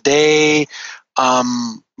 early today,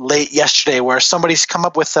 late yesterday, where somebody's come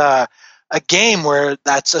up with a game where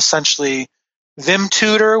that's essentially Vim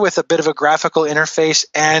Tutor with a bit of a graphical interface.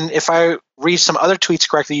 And if I read some other tweets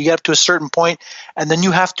correctly, you get up to a certain point, and then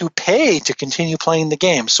you have to pay to continue playing the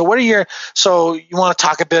game. So so you want to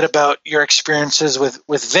talk a bit about your experiences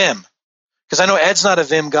with Vim? Because I know Ed's not a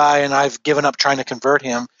Vim guy, and I've given up trying to convert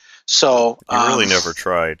him. So you really never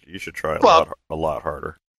tried. You should try a lot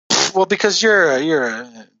harder. Well, because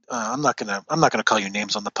I'm not gonna call you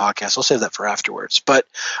names on the podcast. I'll save that for afterwards. But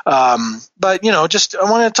I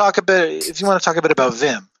want to talk a bit. If you want to talk a bit about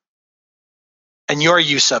Vim and your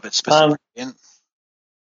use of it specifically.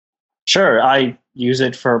 Sure, I use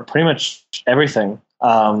it for pretty much everything.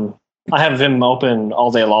 I have Vim open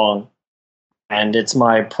all day long, and it's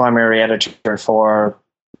my primary editor for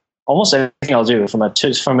almost everything I'll do,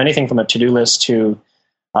 from anything from a to-do list to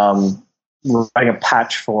writing a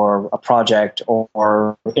patch for a project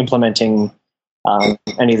or implementing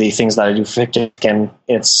any of the things that I do for Victic, and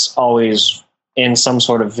it's always in some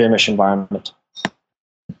sort of Vimish environment.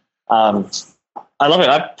 I love it.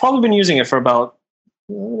 I've probably been using it for about,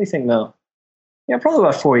 let me think now. Yeah, probably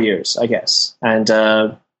about 4 years, I guess.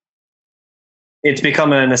 And it's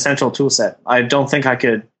become an essential tool set. I don't think I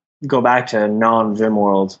could go back to non-Vim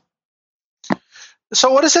world.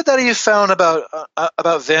 So what is it that you found about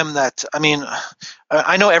Vim that,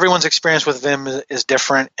 I know everyone's experience with Vim is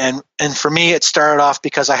different, and for me it started off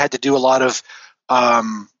because I had to do a lot of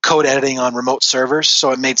code editing on remote servers,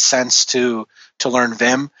 so it made sense to learn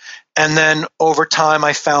Vim. And then over time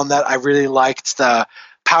I found that I really liked the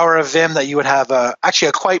power of Vim, that you would have actually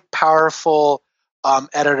a quite powerful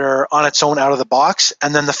editor on its own out of the box,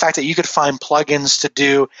 and then the fact that you could find plugins to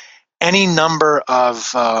do any number of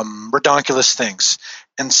redonkulous things.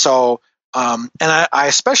 And so, and I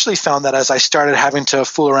especially found that as I started having to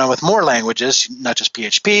fool around with more languages, not just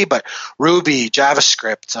PHP, but Ruby,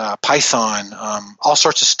 JavaScript, Python, all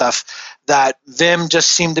sorts of stuff, that Vim just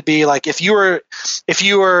seemed to be like, if you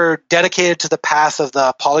were dedicated to the path of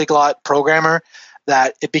the polyglot programmer,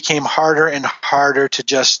 that it became harder and harder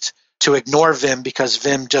to ignore Vim, because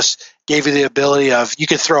Vim just gave you the ability of, you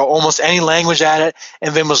could throw almost any language at it,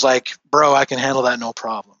 and Vim was like, bro, I can handle that no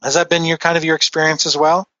problem. Has that been your experience as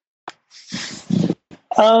well?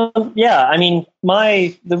 Yeah,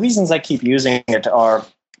 the reasons I keep using it are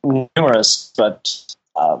numerous, but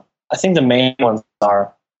I think the main ones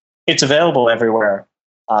are, it's available everywhere.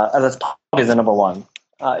 That's probably the number one.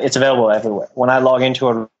 It's available everywhere. When I log into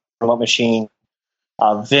a remote machine,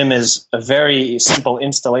 Vim is a very simple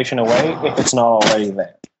installation away if it's not already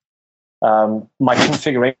there. My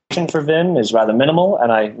configuration for Vim is rather minimal,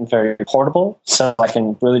 and I'm very portable, so I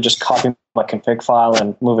can really just copy my config file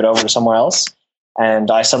and move it over to somewhere else, and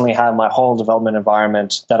I suddenly have my whole development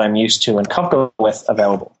environment that I'm used to and comfortable with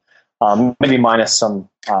available. Maybe minus some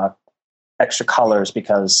extra colors,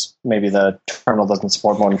 because maybe the terminal doesn't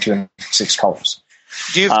support more than 206 colors.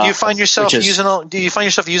 Do you find yourself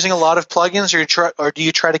using a lot of plugins, or do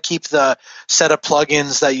you try to keep the set of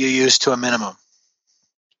plugins that you use to a minimum?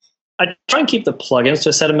 I try and keep the plugins to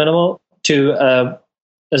a set of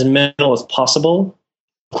as minimal as possible.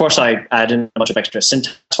 Of course, I add in a bunch of extra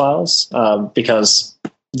syntax files because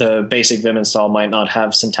the basic Vim install might not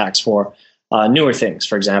have syntax for newer things.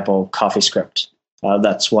 For example, CoffeeScript.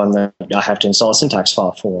 That's one that I have to install a syntax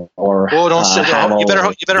file for. Or you better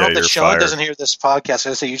hope that Sean doesn't hear this podcast.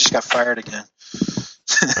 I say you just got fired again.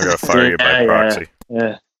 I got to fire you by proxy.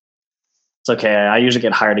 Yeah. It's okay. I usually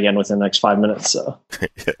get hired again within the next 5 minutes. So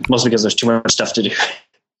mostly because there's too much stuff to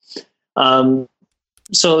do.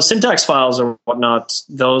 So syntax files or whatnot,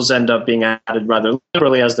 those end up being added rather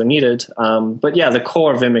liberally as they're needed. But yeah, the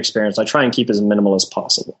core Vim experience, I try and keep as minimal as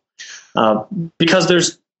possible. Because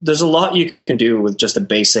there's a lot you can do with just the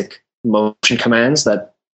basic motion commands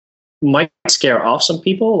that might scare off some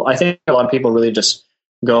people. I think a lot of people really just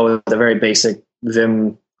go with the very basic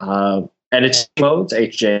Vim editing modes,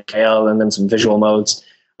 HJKL, and then some visual modes,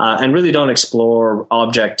 and really don't explore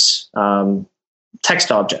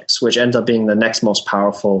text objects, which ends up being the next most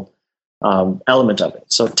powerful element of it.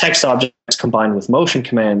 So text objects combined with motion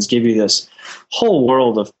commands give you this whole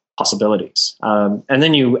world of possibilities. And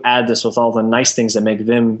then you add this with all the nice things that make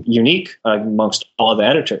Vim unique amongst all the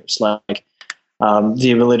editors, like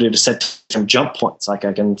the ability to set some jump points. Like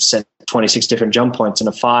I can set 26 different jump points in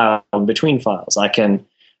a file in between files. I can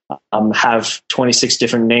have 26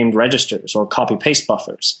 different named registers or copy paste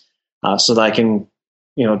buffers, so that I can,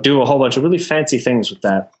 do a whole bunch of really fancy things with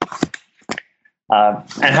that, and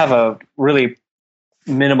have a really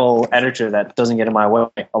minimal editor that doesn't get in my way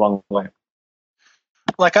along the way.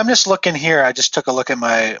 Like, I'm just looking here. I just took a look at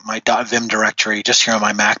my .vim directory just here on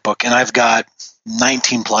my MacBook, and I've got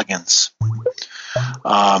 19 plugins.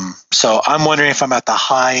 So I'm wondering if I'm at the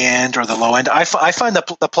high end or the low end. I find the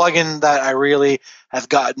plugin that I really have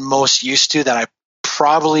gotten most used to that I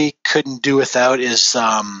probably couldn't do without is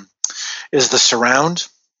the Surround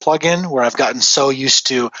plugin, where I've gotten so used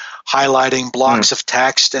to highlighting blocks of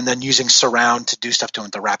text and then using Surround to do stuff to them,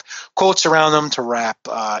 to wrap quotes around them, to wrap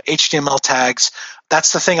HTML tags.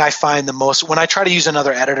 That's the thing I find the most when I try to use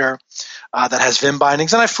another editor that has Vim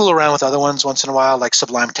bindings, and I fool around with other ones once in a while, like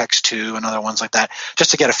Sublime Text 2 and other ones like that,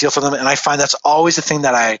 just to get a feel for them. And I find that's always the thing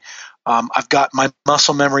that I've got, my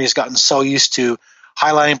muscle memory has gotten so used to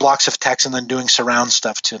highlighting blocks of text and then doing surround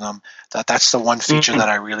stuff to them that's the one feature that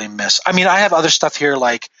I really miss. I mean, I have other stuff here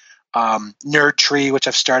like Nerd Tree, which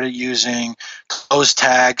I've started using, Close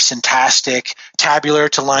Tag, Syntactic, Tabular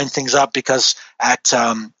to line things up, because at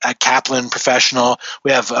Kaplan Professional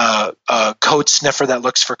we have a code sniffer that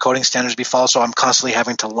looks for coding standards to be followed, so I'm constantly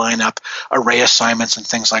having to line up array assignments and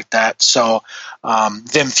things like that. So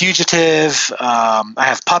Vim Fugitive, I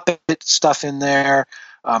have Puppet stuff in there,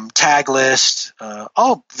 Tag List,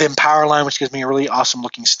 Vim Powerline, which gives me a really awesome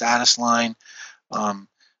looking status line.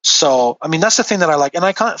 So, I mean, that's the thing that I like. And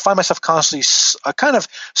I find myself constantly kind of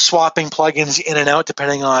swapping plugins in and out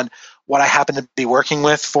depending on what I happen to be working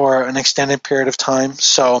with for an extended period of time.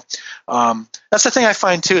 So that's the thing I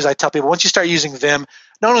find, too, is I tell people, once you start using Vim,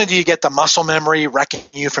 not only do you get the muscle memory wrecking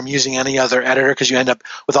you from using any other editor, because you end up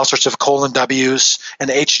with all sorts of :Ws and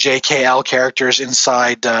HJKL characters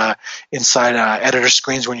inside editor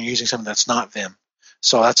screens when you're using something that's not Vim.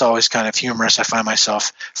 So that's always kind of humorous. I find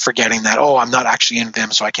myself forgetting that, I'm not actually in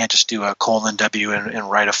Vim, so I can't just do a :W and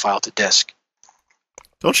write a file to disk.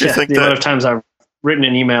 Don't you think the amount of times I've written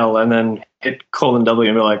an email and then hit :W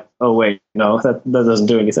and be like, oh, wait, no, that doesn't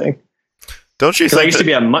do anything. Don't you think I used to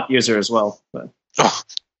be a MUT user as well. But. Oh.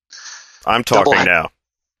 I'm talking now.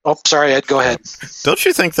 Oh, sorry, Ed, go ahead. Don't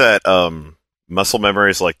you think that muscle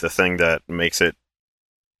memory is like the thing that makes it,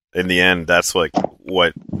 in the end, that's like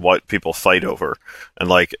what people fight over, and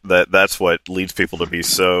like that's what leads people to be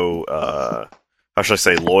so how should I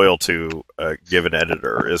say, loyal to a given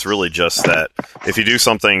editor, is really just that if you do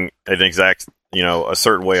something an exact, a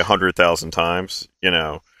certain way 100,000 times,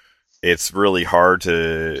 it's really hard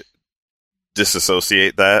to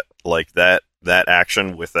disassociate that, like that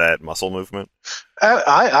action with that muscle movement.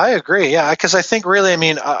 I agree, yeah, because I think really, I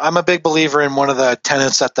mean, I'm a big believer in one of the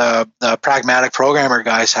tenets that the pragmatic programmer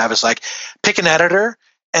guys have is like, pick an editor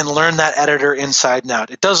and learn that editor inside and out.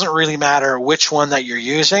 It doesn't really matter which one that you're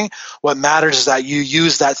using. What matters is that you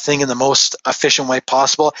use that thing in the most efficient way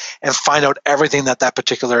possible and find out everything that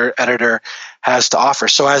particular editor has to offer.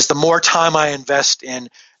 So as the more time I invest in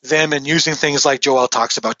Vim and using things like Joel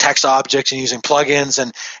talks about, text objects, and using plugins,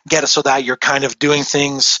 and get it so that you're kind of doing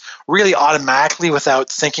things really automatically without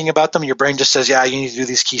thinking about them. Your brain just says, yeah, you need to do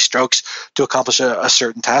these keystrokes to accomplish a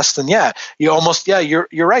certain task. Then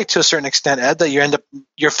you're right to a certain extent, Ed, that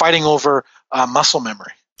you're fighting over muscle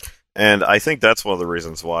memory. And I think that's one of the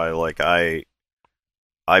reasons why, like, I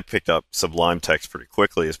picked up Sublime Text pretty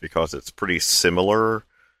quickly, is because it's pretty similar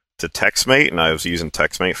to TextMate, and I was using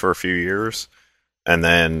TextMate for a few years. And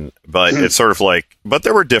then, but it's sort of like, but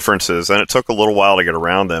there were differences, and it took a little while to get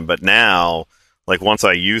around them. But now, like, once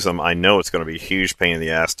I use them, I know it's going to be a huge pain in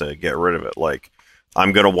the ass to get rid of it. Like,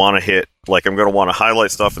 I'm going to want to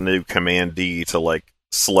highlight stuff and do Command D to, like,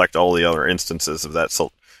 select all the other instances of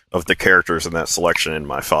of the characters in that selection in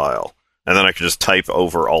my file. And then I can just type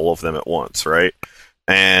over all of them at once, right?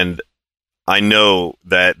 And I know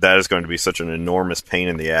that is going to be such an enormous pain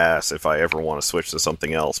in the ass if I ever want to switch to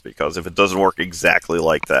something else, because if it doesn't work exactly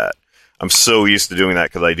like that, I'm so used to doing that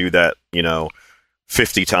because I do that,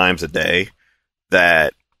 50 times a day,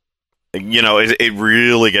 that, it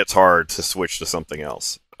really gets hard to switch to something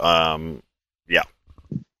else. Yeah.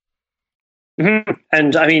 Mm-hmm.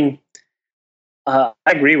 And I mean, I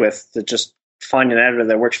agree with that. Just find an editor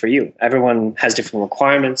that works for you. Everyone has different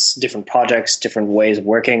requirements, different projects, different ways of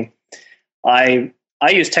working. I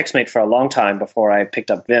used TextMate for a long time before I picked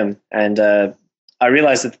up Vim, and I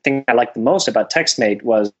realized that the thing I liked the most about TextMate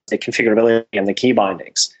was the configurability and the key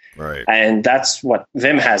bindings. Right. And that's what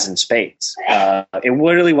Vim has in spades. It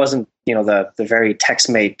really wasn't, the very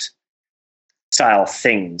TextMate style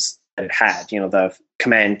things it had, the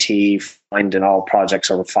Command T, find in all projects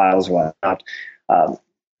or files or whatnot.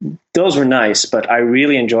 Those were nice, but I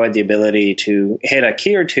really enjoyed the ability to hit a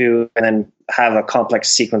key or two and then have a complex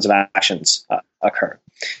sequence of actions occur.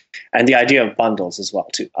 And the idea of bundles as well,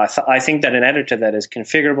 too. I think that an editor that is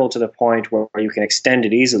configurable to the point where you can extend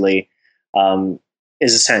it easily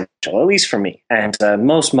is essential, at least for me. And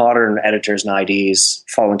most modern editors and IDs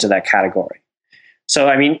fall into that category. So,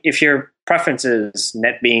 I mean, if your preference is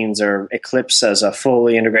NetBeans or Eclipse as a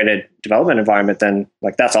fully integrated development environment, then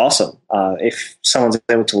that's awesome. If someone's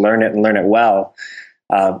able to learn it and learn it well,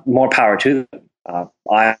 more power to them.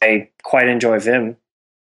 I quite enjoy Vim,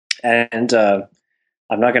 and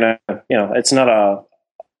I'm not going to, it's not a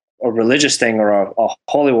religious thing or a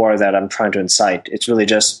holy war that I'm trying to incite. It's really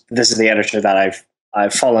just, this is the editor that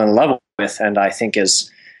I've fallen in love with, and I think is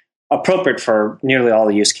appropriate for nearly all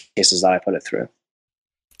the use cases that I put it through.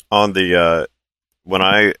 On the when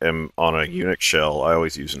I am on a Unix shell, I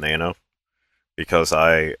always use Nano because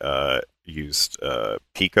I used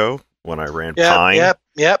Pico when I ran Pine.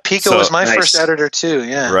 Yeah. Pico was my first editor too.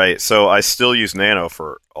 Yeah. Right. So I still use Nano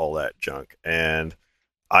for all that junk, and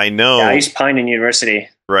I know. Yeah, I used Pine in university.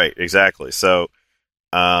 Right. Exactly. So,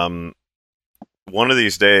 one of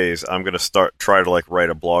these days, I'm going to try to write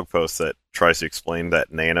a blog post that tries to explain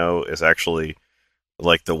that Nano is actually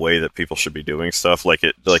the way that people should be doing stuff.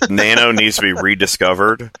 Nano needs to be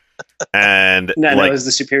rediscovered, and Nano is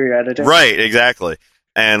the superior editor. Right, exactly,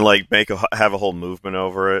 and have a whole movement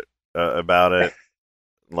over it about it.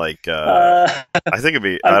 I think it'd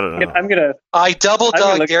be. I don't know. I double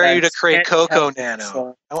dog dare you to create Cocoa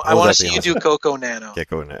Nano. I want to see you do Cocoa Nano.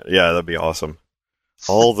 Cocoa Nano. Yeah, that'd be awesome.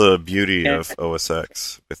 All the beauty of OS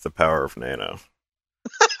X with the power of Nano.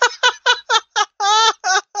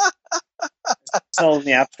 Sold in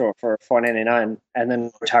the App Store for $4.99 and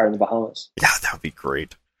then retire in the Bahamas. Yeah, that would be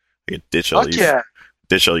great. I could ditch all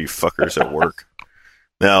you fuckers at work.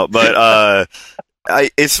 No, but I'm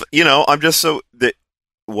just so that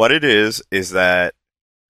what it is that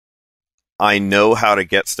I know how to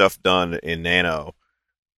get stuff done in Nano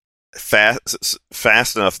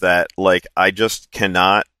fast enough that I just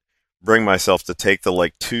cannot bring myself to take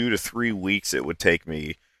the 2 to 3 weeks it would take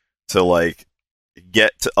me to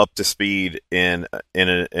get up to speed in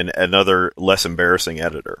another less embarrassing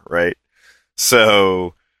editor, right?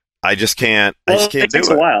 So I just can't. I just can't do it. It takes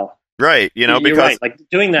a while, right? You're because right.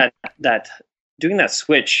 Doing that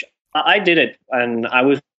switch. I did it, and I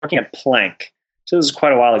was working at Planck, so this was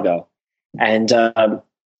quite a while ago, and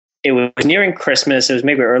it was nearing Christmas. It was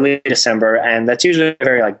maybe early December, and that's usually a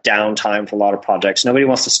very downtime for a lot of projects. Nobody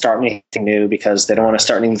wants to start anything new because they don't want to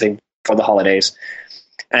start anything for the holidays.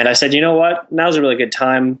 And I said, you know what? Now's a really good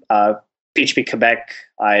time. PHP Quebec,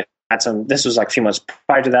 I had some. This was a few months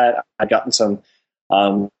prior to that. I'd gotten some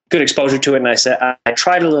good exposure to it, and I said I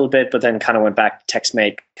tried a little bit, but then kind of went back to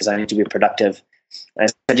TextMate because I need to be productive. And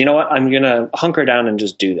I said, you know what? I'm going to hunker down and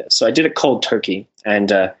just do this. So I did it cold turkey, and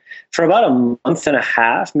for about a month and a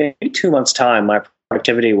half, maybe 2 months' time, my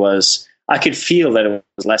productivity was. I could feel that it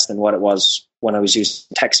was less than what it was when I was using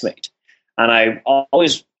TextMate, and I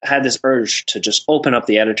always had this urge to just open up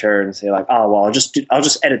the editor and say I'll just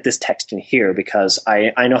edit this text in here because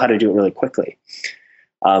I know how to do it really quickly.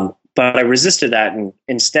 But I resisted that, and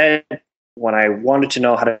instead, when I wanted to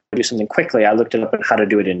know how to do something quickly, I looked it up and how to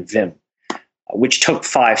do it in Vim, which took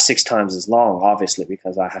 5-6 times as long, obviously,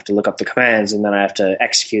 because I have to look up the commands and then I have to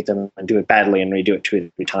execute them and do it badly and redo it 2 or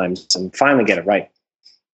 3 times and finally get it right.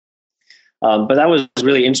 But that was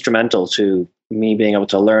really instrumental to me being able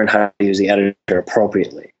to learn how to use the editor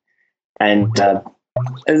appropriately. And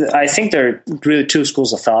I think there are really 2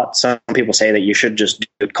 schools of thought. Some people say that you should just do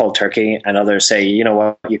it cold turkey, and others say, you know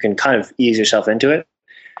what, you can kind of ease yourself into it.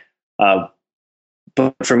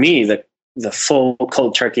 But for me, the full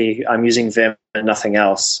cold turkey, I'm using Vim and nothing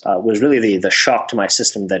else, was really the shock to my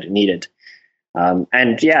system that it needed.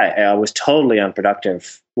 And yeah, I was totally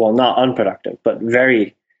unproductive. Well, not unproductive, but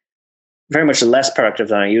very, very much less productive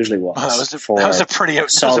than I usually was. That was a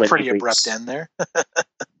pretty abrupt end there.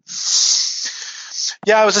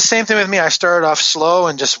 Yeah, it was the same thing with me. I started off slow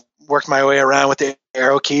and just worked my way around with the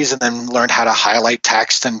arrow keys and then learned how to highlight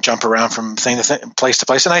text and jump around from place to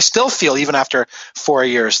place. And I still feel, even after 4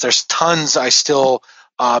 years, there's tons I still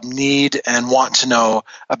need and want to know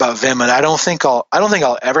about Vim. And I don't think I'll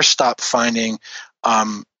ever stop finding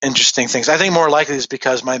interesting things. I think more likely is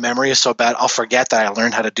because my memory is so bad, I'll forget that I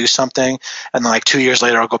learned how to do something, and then 2 years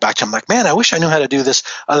later I'll go back to it. I'm like, man, I wish I knew how to do this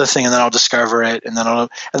other thing, and then I'll discover it, and then I'll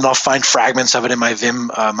find fragments of it in my Vim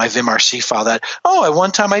RC file that, at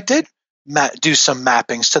one time I did do some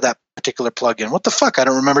mappings to that particular plugin. What the fuck? I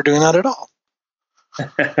don't remember doing that at all.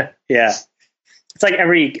 Yeah. It's like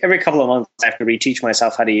every couple of months I have to reteach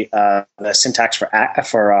myself how to the syntax for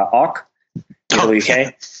awk,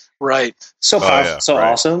 AWK. Right. So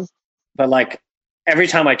awesome. But like every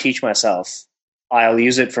time I teach myself, I'll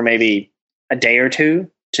use it for maybe a day or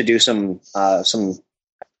two to do some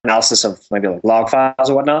analysis of maybe like log files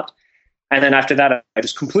or whatnot. And then after that, I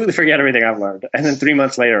just completely forget everything I've learned. And then 3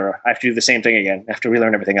 months later, I have to do the same thing again. I have to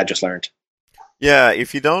relearn everything I just learned. Yeah,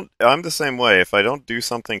 if you don't, I'm the same way. If I don't do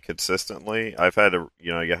something consistently, I've had to,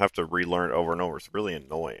 you have to relearn over and over. It's really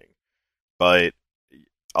annoying. But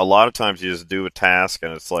a lot of times you just do a task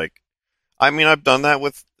and it's like, I mean, I've done that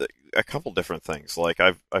with a couple different things. Like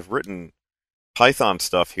I've written Python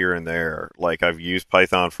stuff here and there. Like I've used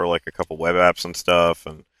Python for like a couple web apps and stuff,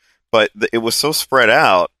 but it was so spread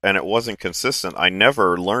out and it wasn't consistent. I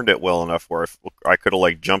never learned it well enough where I could have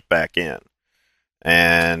like jumped back in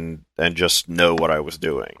and just know what I was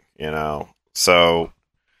doing, So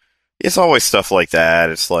it's always stuff like that.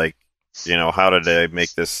 It's like, how did I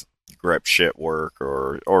make this grep shit work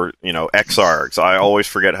or xargs. I always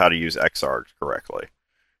forget how to use xargs correctly,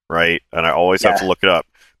 right? And I always have to look it up.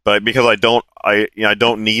 But because I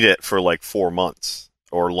don't need it for like 4 months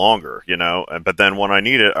or longer, But then when I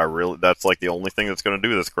need it, that's like the only thing that's going to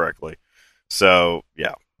do this correctly. So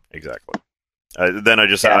yeah, exactly. Then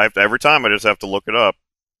every time I just have to look it up,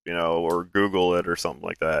 or Google it or something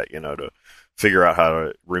like that, to figure out how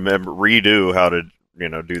to redo how to,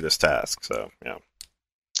 do this task. So yeah.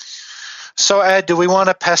 So Ed, do we want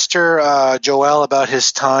to pester Joel about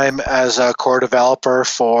his time as a core developer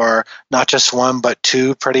for not just one but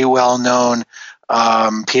two pretty well-known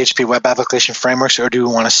PHP web application frameworks, or do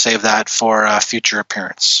we want to save that for a future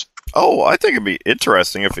appearance? Oh, I think it'd be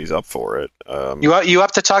interesting if he's up for it. You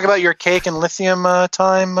up to talk about your cake and lithium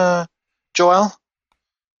time, Joel?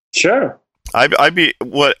 Sure. I think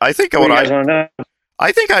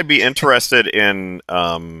I'd be interested in,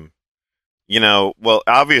 well,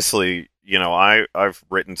 obviously, I've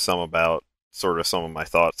written some about sort of some of my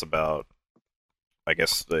thoughts about, I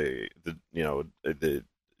guess the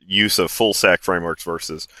use of full stack frameworks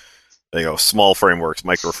versus, small frameworks,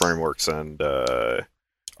 micro frameworks, and.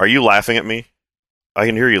 Are you laughing at me? I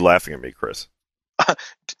can hear you laughing at me, Chris.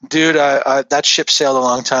 Dude, that ship sailed a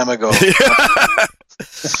long time ago.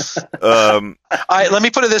 Let me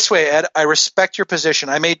put it this way, Ed. I respect your position.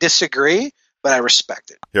 I may disagree, but I respect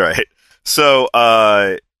it. Right. So,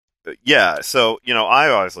 yeah. So, I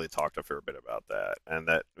obviously talked a fair bit about that, and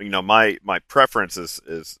that my preference is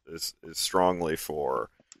strongly for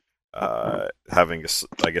having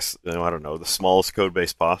I guess I don't know, the smallest code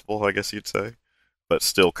base possible. I guess you'd say. But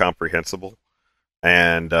still comprehensible,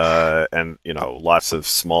 and lots of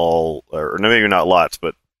small, or maybe not lots,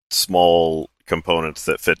 but small components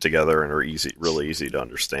that fit together and are really easy to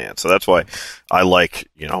understand. So that's why I like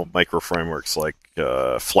micro frameworks like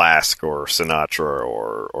Flask or Sinatra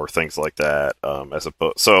or things like that.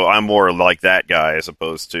 So I'm more like that guy as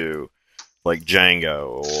opposed to like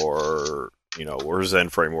Django or Zen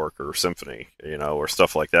Framework or Symfony, or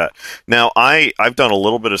stuff like that. Now, I've done a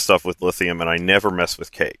little bit of stuff with Lithium, and I never mess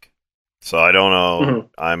with Cake, so I don't know.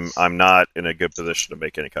 Mm-hmm. I'm not in a good position to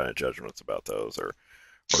make any kind of judgments about those or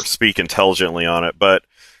speak intelligently on it. But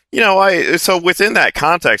so within that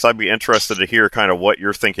context, I'd be interested to hear kind of what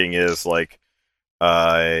your thinking is like.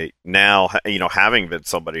 Now, having been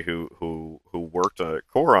somebody who worked a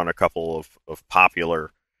core on a couple of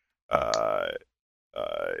popular.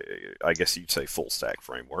 I guess you'd say full stack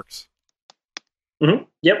frameworks. Mm-hmm.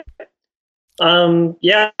 Yep.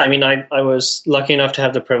 Yeah, I mean, I was lucky enough to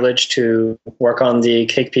have the privilege to work on the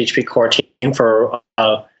Cake PHP core team for,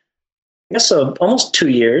 I guess, almost 2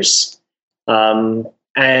 years. And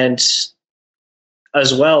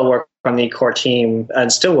as well work on the core team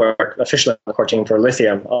and still work officially on the core team for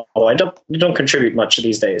Lithium, although I don't contribute much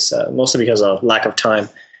these days, mostly because of lack of time.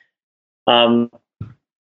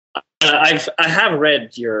 I have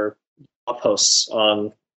read your posts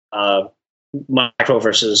on micro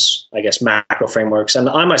versus, I guess, macro frameworks, and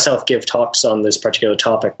I myself give talks on this particular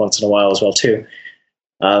topic once in a while as well too.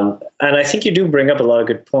 And I think you do bring up a lot of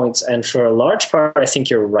good points, and for a large part, I think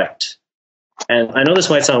you're right. And I know this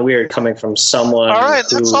might sound weird coming from someone. All right,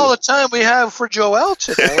 that's all the time we have for Joel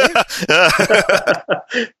today.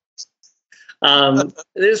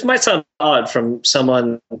 This might sound odd from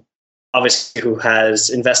someone, obviously, who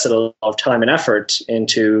has invested a lot of time and effort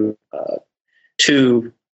into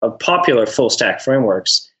two popular full-stack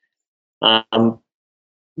frameworks. But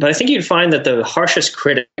I think you'd find that the harshest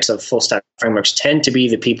critics of full-stack frameworks tend to be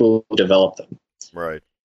the people who develop them. Right.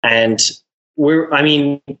 And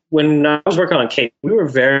when I was working on Cake, we were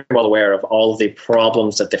very well aware of all of the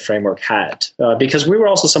problems that the framework had, because we were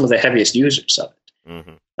also some of the heaviest users of it.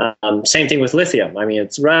 Mm-hmm. Same thing with Lithium. I mean,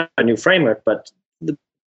 it's a new framework, but the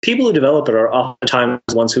people who develop it are oftentimes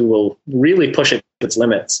the ones who will really push it to its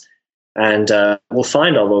limits, and will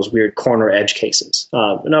find all those weird corner edge cases.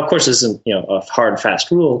 Now, of course, this isn't a hard,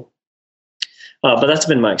 fast rule, but that's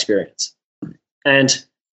been my experience. And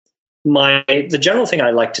the general thing I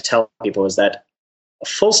like to tell people is that a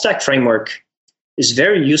full stack framework is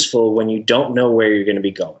very useful when you don't know where you're going to be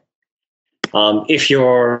going.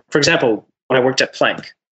 For example, when I worked at Planck,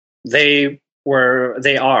 they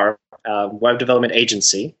are a web development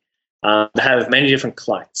agency that have many different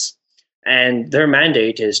clients. And their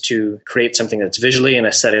mandate is to create something that's visually and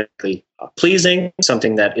aesthetically pleasing,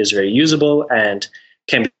 something that is very usable and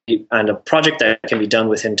a project that can be done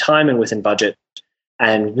within time and within budget,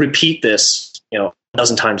 and repeat this, a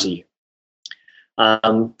dozen times a year.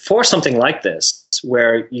 For something like this,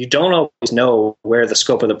 where you don't always know where the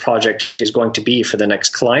scope of the project is going to be for the next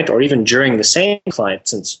client, or even during the same client,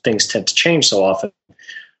 since things tend to change so often,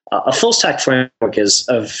 a full stack framework is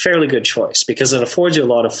a fairly good choice because it affords you a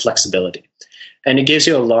lot of flexibility. And it gives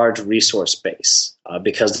you a large resource base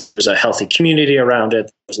because there's a healthy community around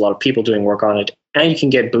it. There's a lot of people doing work on it, and you can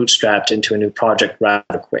get bootstrapped into a new project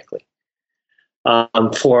rather quickly.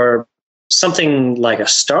 For something like a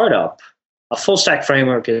startup, a full stack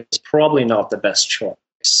framework is probably not the best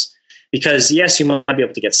choice because, yes, you might be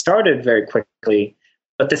able to get started very quickly,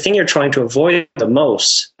 but the thing you're trying to avoid the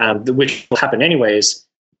most, which will happen anyways,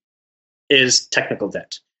 is technical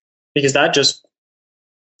debt, because that just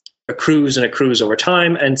accrues and accrues over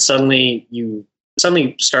time, and suddenly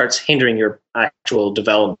starts hindering your actual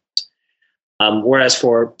development. Whereas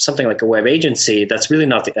for something like a web agency, that's really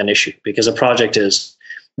not an issue because a project is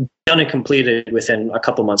done and completed within a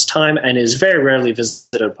couple months' time and is very rarely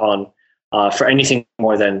visited upon for anything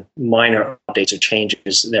more than minor updates or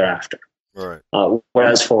changes thereafter. Right.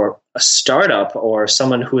 Whereas for a startup or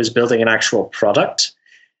someone who is building an actual product,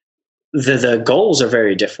 the goals are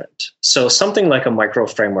very different. So something like a micro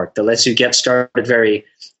framework that lets you get started very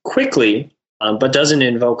quickly, but doesn't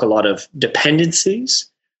invoke a lot of dependencies,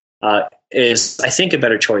 is, I think, a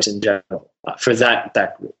better choice in general for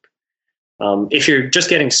that group. If you're just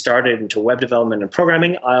getting started into web development and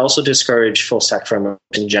programming, I also discourage full stack frameworks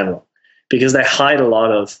in general because they hide a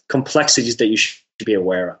lot of complexities that you should be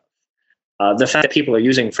aware of. The fact that people are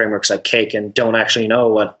using frameworks like Cake and don't actually know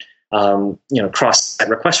what cross-site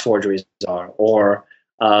request forgeries are, or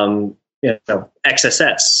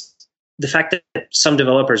XSS. The fact that some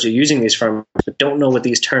developers are using these frameworks but don't know what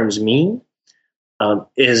these terms mean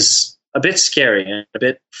is a bit scary and a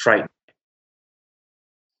bit frightening.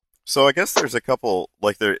 So I guess there's a couple,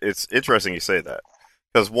 it's interesting you say that,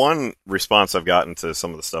 because one response I've gotten to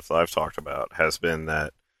some of the stuff that I've talked about has been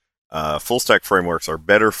that full stack frameworks are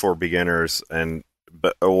better for beginners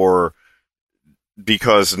or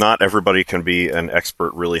because not everybody can be an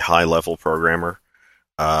expert, really high level programmer,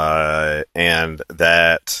 and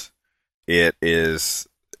that it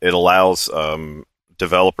allows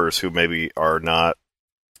developers who maybe are not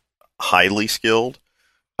highly skilled.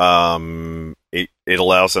 It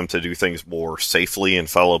allows them to do things more safely and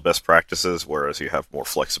follow best practices, whereas you have more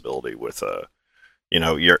flexibility with I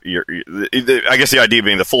guess the idea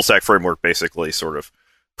being the full stack framework basically sort of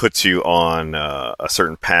puts you on a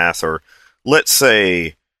certain path, or let's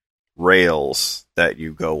say rails that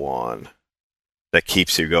you go on that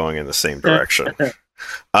keeps you going in the same direction.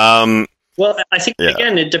 Well, I think,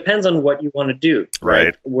 again, it depends on what you want to do,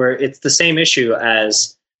 right? Where it's the same issue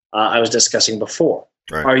as I was discussing before.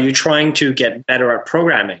 Right. Are you trying to get better at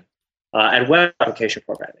programming, at web application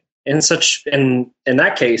programming? In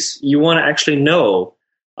that case, you want to actually know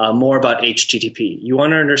more about HTTP. You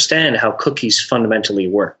want to understand how cookies fundamentally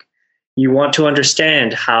work. You want to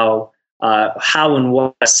understand how and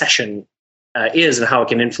what a session is and how it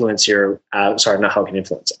can influence and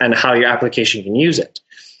how your application can use it.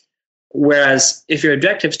 Whereas if your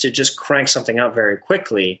objective is to just crank something out very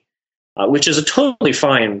quickly, which is a totally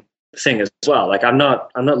fine thing as well. Like I'm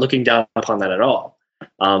not looking down upon that at all.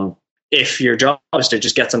 If your job is to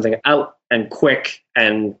just get something out and quick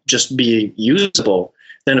and just be usable,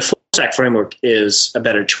 then a full stack framework is a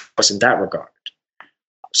better choice in that regard.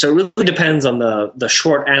 So it really depends on the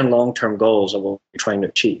short and long term goals of what you're trying to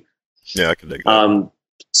achieve. Yeah, I can dig that.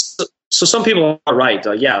 So some people are right.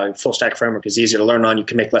 A full stack framework is easier to learn on. You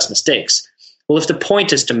can make less mistakes. Well, if the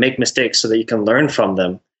point is to make mistakes so that you can learn from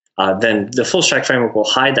them, then the full stack framework will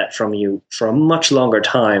hide that from you for a much longer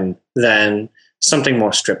time than something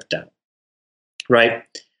more stripped down, right?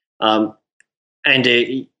 And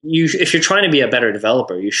if you're trying to be a better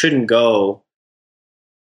developer, you shouldn't go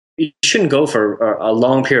for a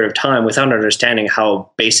long period of time without understanding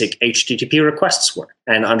how basic HTTP requests work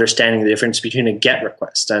and understanding the difference between a GET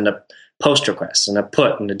request and a POST request and a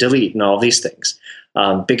PUT and a delete and all these things,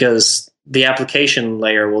 because the application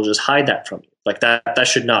layer will just hide that from you. Like that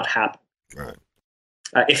should not happen. Right.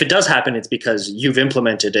 If it does happen, it's because you've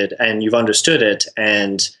implemented it and you've understood it,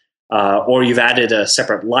 and or you've added a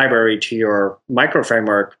separate library to your micro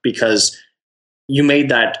framework because you made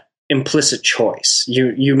that implicit choice.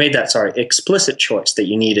 You made that explicit choice that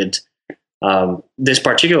you needed this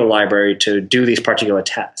particular library to do these particular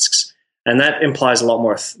tasks, and that implies a lot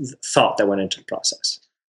more thought that went into the process.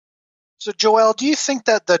 So, Joel, do you think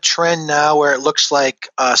that the trend now, where it looks like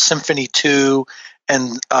Symfony 2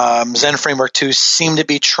 and Zen Framework 2 seem to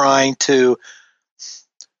be trying to,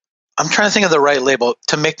 I'm trying to think of the right label,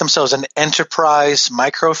 to make themselves an enterprise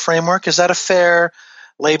micro framework? Is that a fair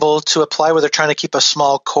label to apply, where they're trying to keep a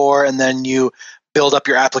small core and then you build up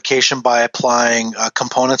your application by applying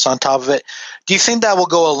components on top of it? Do you think that will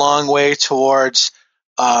go a long way towards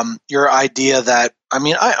your idea that,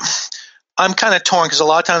 I'm kind of torn, because a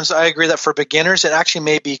lot of times I agree that for beginners, it actually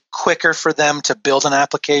may be quicker for them to build an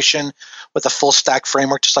application with a full stack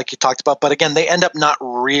framework, just like you talked about. But again, they end up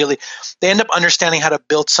understanding how to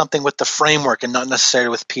build something with the framework and not necessarily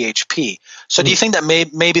with PHP. So do you think that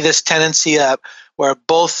maybe this tendency where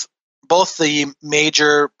both the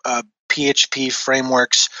major PHP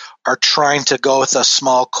frameworks are trying to go with a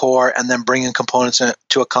small core and then bring in components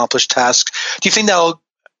to accomplish tasks, do you think that will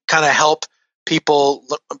kind of help people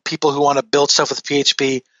who want to build stuff with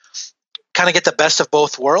PHP kind of get the best of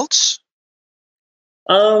both worlds?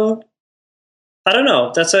 I don't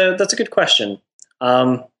know. That's a good question.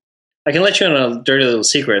 I can let you in a dirty little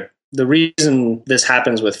secret. The reason this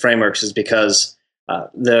happens with frameworks is because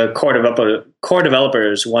the core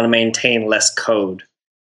developers want to maintain less code.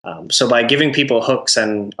 So by giving people hooks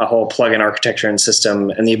and a whole plugin architecture and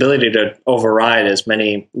system and the ability to override as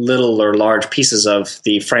many little or large pieces of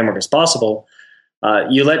the framework as possible,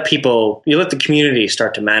 you let the community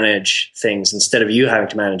start to manage things instead of you having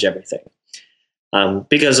to manage everything.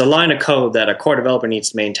 Because a line of code that a core developer needs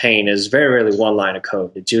to maintain is very rarely one line of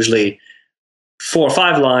code. It's usually 4 or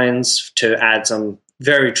 5 lines to add some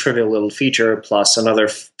very trivial little feature, plus another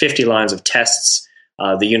 50 lines of tests,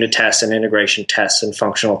 the unit tests and integration tests and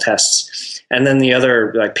functional tests, and then the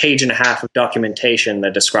other page and a half of documentation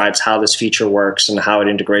that describes how this feature works and how it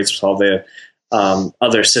integrates with all the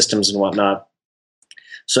other systems and whatnot.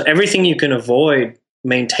 So everything you can avoid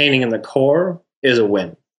maintaining in the core is a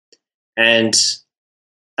win. And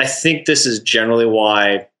I think this is generally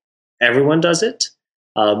why everyone does it,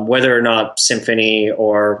 whether or not Symfony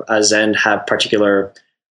or Zen have particular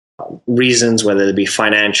reasons, whether they be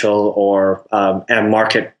financial or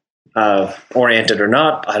market oriented or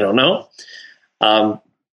not, I don't know.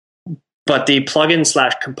 But the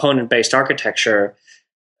plugin / component based architecture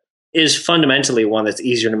is fundamentally one that's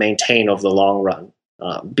easier to maintain over the long run,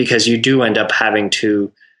 because you do end up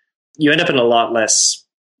you end up in a lot less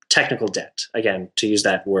technical debt, again, to use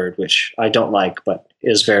that word, which I don't like, but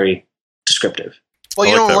is very descriptive. Well,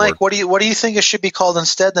 you don't like, what do you think it should be called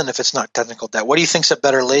instead then, if it's not technical debt? What do you think's a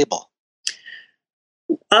better label?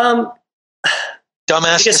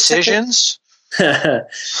 Dumbass decisions?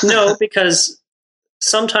 No, because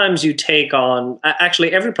sometimes you take on,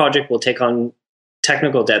 actually every project will take on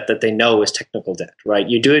technical debt that they know is technical debt, right?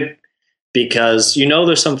 You do it because you know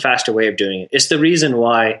there's some faster way of doing it. It's the reason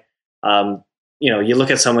why, you look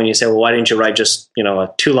at someone and you say, well, why didn't you write just, a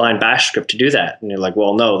 2-line bash script to do that? And you're like,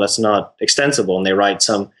 well, no, that's not extensible. And they write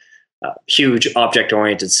some huge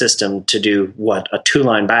object-oriented system to do what a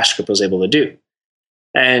 2-line bash script was able to do.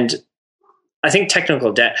 And I think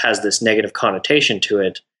technical debt has this negative connotation to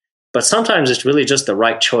it, but sometimes it's really just the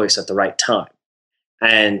right choice at the right time.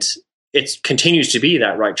 And it continues to be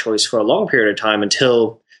that right choice for a long period of time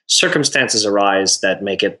until circumstances arise that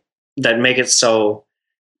make it so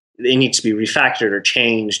it needs to be refactored or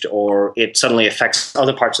changed, or it suddenly affects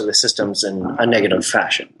other parts of the systems in a negative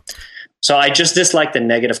fashion. So I just dislike the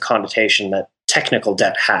negative connotation that technical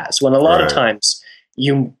debt has, when a lot of times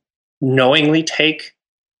you knowingly take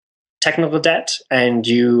technical debt and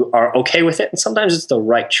you are okay with it, and sometimes it's the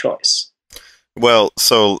right choice. Well,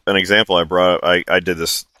 so an example I brought up, I did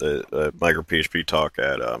this micro PHP talk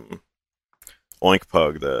at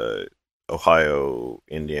OinkPug, the Ohio,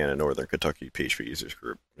 Indiana, Northern Kentucky PHP users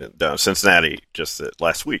group down in Cincinnati just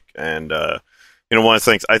last week. And, one of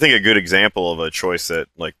the things, I think a good example of a choice that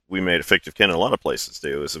we made at Fictive Kin and a lot of places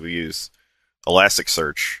do is we use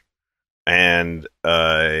Elasticsearch and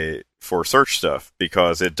for search stuff,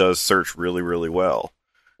 because it does search really, really well.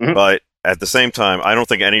 Mhm. But at the same time, I don't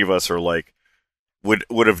think any of us are like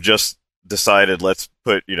would have just decided let's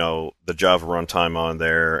put the Java runtime on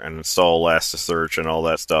there and install Elasticsearch and all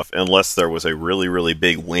that stuff, unless there was a really, really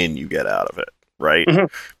big win you get out of it, right?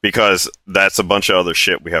 Mhm. Because that's a bunch of other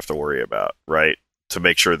shit we have to worry about, right? To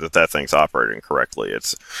make sure that thing's operating correctly.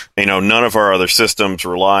 It's none of our other systems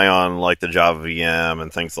rely on like the Java VM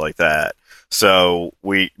and things like that. So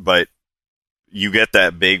but you get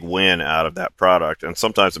that big win out of that product, and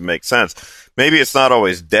sometimes it makes sense. Maybe it's not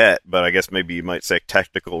always debt, but I guess maybe you might say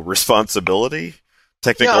technical responsibility,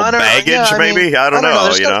 technical baggage. Maybe I don't know.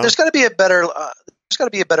 There's got to be a better. There's got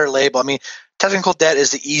to be a better label. I mean, technical debt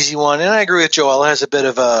is the easy one, and I agree with Joel. It has a bit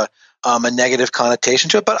of a negative connotation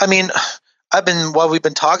to it. But I mean, while we've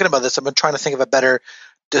been talking about this, I've been trying to think of a better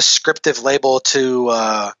descriptive label to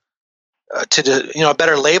a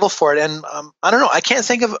better label for it, and I don't know. I can't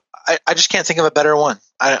think of. I just can't think of a better one.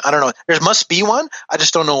 I don't know. There must be one. I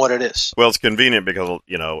just don't know what it is. Well, it's convenient because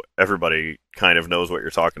everybody kind of knows what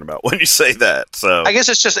you're talking about when you say that. So I guess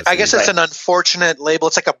it's just. I guess it's an unfortunate label.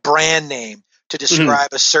 It's like a brand name to describe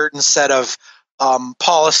a certain set of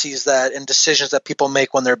policies and decisions that people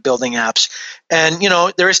make when they're building apps. And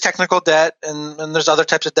there is technical debt, and there's other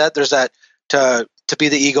types of debt. There's that to be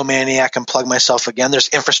the egomaniac and plug myself again. There's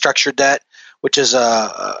infrastructure debt, which is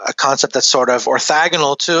a concept that's sort of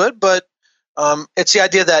orthogonal to it, but it's the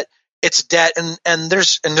idea that it's debt, and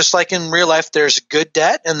just like in real life, there's good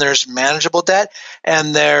debt and there's manageable debt,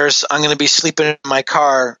 and there's I'm going to be sleeping in my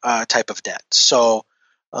car type of debt. So,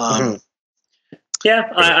 yeah,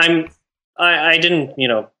 I didn't,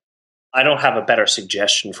 I don't have a better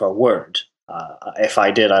suggestion for a word. If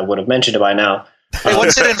I did, I would have mentioned it by now. Hey,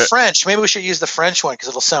 what's it in French? Maybe we should use the French one because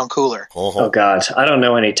it'll sound cooler. Oh, God. I don't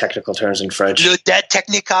know any technical terms in French. Le debt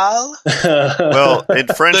technical? Well, in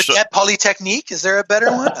French... Le debt polytechnique? Is there a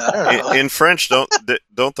better one? I don't know. In French, don't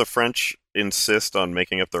the French insist on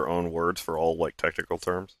making up their own words for all, like, technical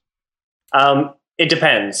terms? It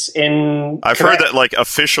depends. I've heard that, like,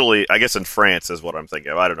 officially, I guess in France is what I'm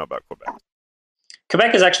thinking of. I don't know about Quebec.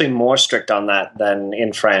 Quebec is actually more strict on that than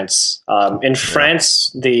in France. In France,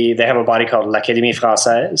 they have a body called l'Académie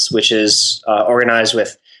Française, which is organized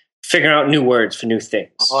with figuring out new words for new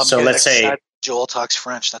things. Oh, so let's say Joel talks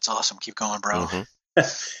French. That's awesome. Keep going, bro. Mm-hmm.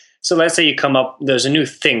 So let's say you come up. There's a new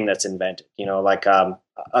thing that's invented. Like a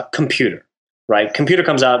computer, right? Computer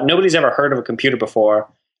comes out. Nobody's ever heard of a computer before.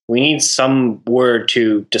 We need some word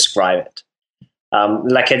to describe it.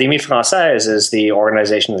 L'Académie Française is the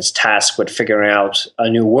organization that's tasked with figuring out a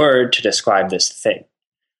new word to describe this thing.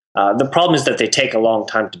 The problem is that they take a long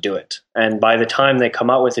time to do it. And by the time they come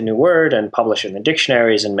out with a new word and publish it in the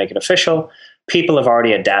dictionaries and make it official, people have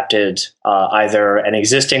already adapted either an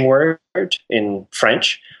existing word in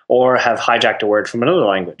French or have hijacked a word from another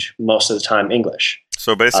language, most of the time English.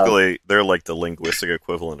 So basically, they're like the linguistic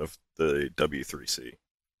equivalent of the W3C.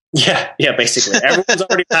 Yeah, basically. Everyone's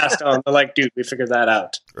already passed on. They're like, dude, we figured that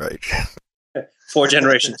out. Right. 4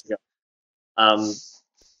 generations ago.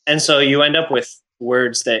 And so you end up with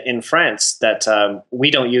words that in France that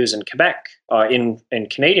we don't use in Quebec or in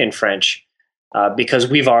Canadian French because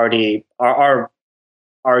we've already our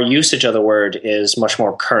usage of the word is much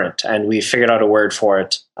more current, and we figured out a word for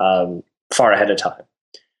it far ahead of time.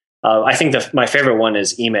 I think my favorite one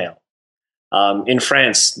is email. In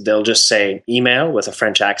France, they'll just say email with a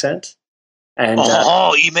French accent. And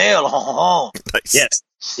email. Nice.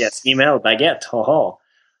 Yes, email, baguette.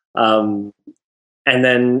 And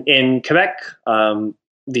then in Quebec,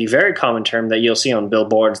 the very common term that you'll see on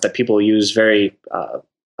billboards that people use very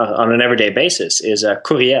on an everyday basis is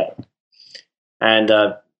courriel. And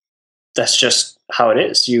that's just how it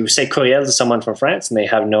is. You say courriel to someone from France, and they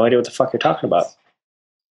have no idea what the fuck you're talking about.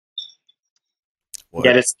 What?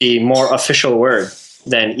 Yet it's the more official word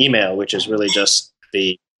than email, which is really just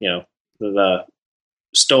the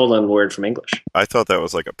stolen word from English. I thought that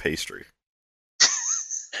was like a pastry.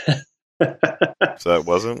 So that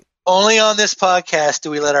wasn't? Only on this podcast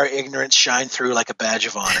do we let our ignorance shine through like a badge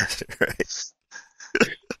of honor. Right.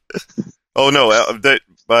 Oh, no,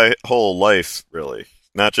 my whole life, really.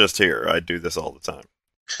 Not just here. I do this all the time.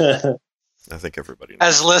 I think everybody knows.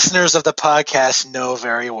 As listeners of the podcast know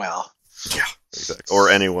very well. Yeah, exactly. Or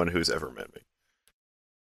anyone who's ever met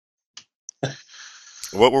me.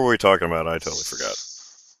 What were we talking about? I totally forgot.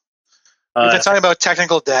 We've been talking about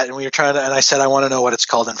technical debt, and and I said I want to know what it's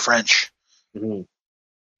called in French. Mm-hmm.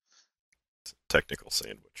 Technical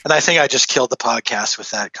sandwich. And I think I just killed the podcast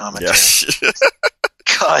with that commentary. Yeah.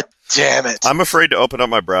 God damn it! I'm afraid to open up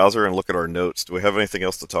my browser and look at our notes. Do we have anything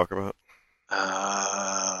else to talk about?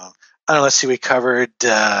 I I don't know, let's see, we covered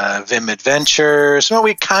Vim Adventures. Well,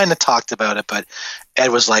 we kind of talked about it, but Ed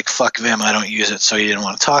was like, fuck Vim, I don't use it, so he didn't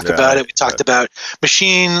want to talk about it. We talked about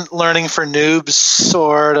machine learning for noobs,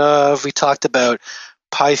 sort of. We talked about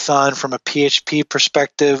Python from a PHP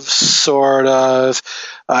perspective, sort of.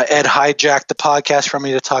 Ed hijacked the podcast from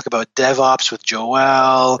me to talk about DevOps with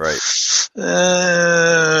Joel. Right.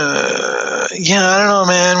 Yeah, I don't know,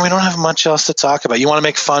 man. We don't have much else to talk about. You want to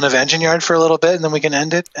make fun of Engine Yard for a little bit, and then we can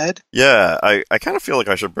end it, Ed? Yeah, I kind of feel like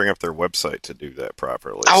I should bring up their website to do that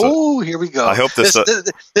properly. Oh, here we go. I hope this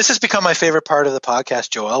has become my favorite part of the podcast,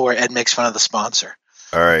 Joel, where Ed makes fun of the sponsor.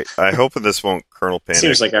 All right. I hope this won't kernel panic.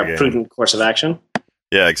 Seems like a again. prudent course of action.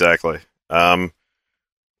 Yeah, exactly.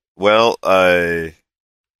 Well, I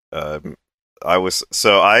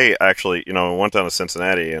actually, went down to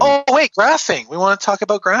Cincinnati. And, oh, wait, graphing. We want to talk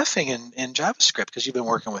about graphing in JavaScript because you've been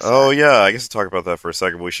working with Oh, that. yeah, I guess to talk about that for a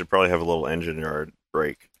second, we should probably have a little Engine Yard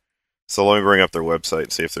break. So let me bring up their website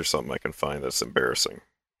and see if there's something I can find that's embarrassing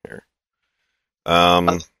here.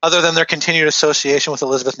 Other than their continued association with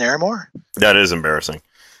Elizabeth Naramore? That is embarrassing.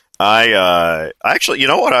 I actually, you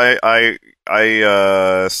know what?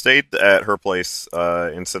 I stayed at her place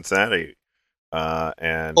in Cincinnati,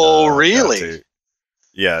 and oh, really?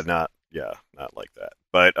 Not like that,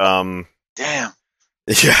 but damn.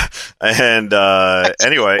 Yeah, and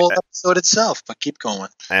anyway, the whole episode itself, but keep going.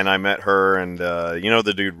 And I met her, and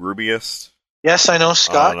the dude Rubius. Yes, I know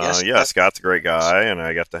Scott. Yeah, Scott's a great guy, and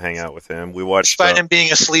I got to hang out with him. We watched. Despite him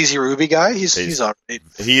being a sleazy Ruby guy, he's all right.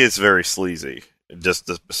 He is very sleazy, just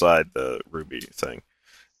beside the Ruby thing.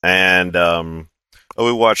 And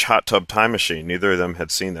we watched Hot Tub Time Machine. Neither of them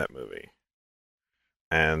had seen that movie.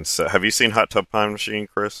 And so, have you seen Hot Tub Time Machine,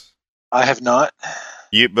 Chris? I have not.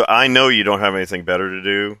 But I know you don't have anything better to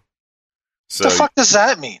do. So what the fuck does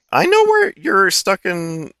that mean? I know where you're stuck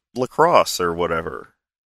in lacrosse or whatever.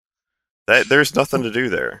 There's nothing to do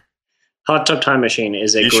there. Hot Tub Time Machine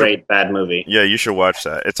is a great bad movie. Yeah, you should watch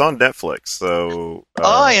that. It's on Netflix. So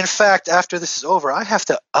in fact, after this is over, I have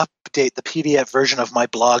to update the PDF version of my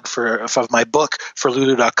blog of my book for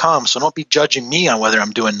Lulu.com. So don't be judging me on whether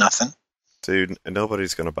I'm doing nothing. Dude,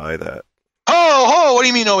 nobody's gonna buy that. Oh, what do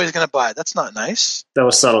you mean nobody's gonna buy it? That's not nice. That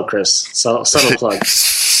was subtle, Chris. Subtle plug.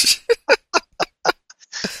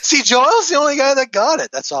 See, Joel's the only guy that got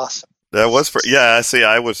it. That's awesome. That was see,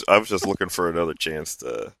 I was just looking for another chance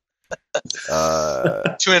to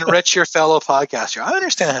to enrich your fellow podcaster. I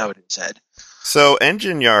understand how it is, Ed. So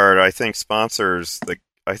Engine Yard, I think, sponsors the.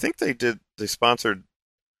 I think they did. They sponsored.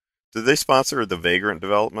 Did they sponsor the Vagrant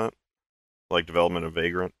development, like development of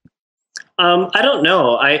Vagrant? I don't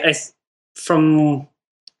know. From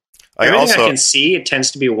everything I can see, it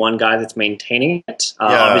tends to be one guy that's maintaining it.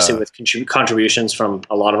 Obviously, with contributions from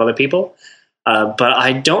a lot of other people. But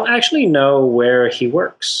I don't actually know where he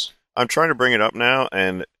works. I'm trying to bring it up now,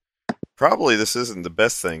 and probably this isn't the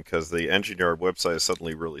best thing because the Engine Yard website is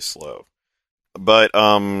suddenly really slow. But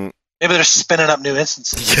maybe they're spinning up new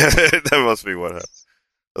instances. Yeah, that must be what happened.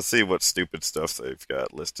 Let's see what stupid stuff they've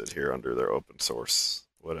got listed here under their open source,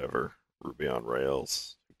 whatever. Ruby on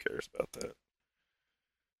Rails. Who cares about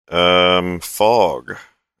that? Fog.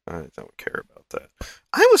 I don't care about that.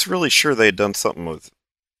 I was really sure they had done something with.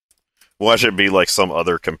 Watch it be like some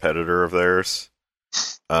other competitor of theirs.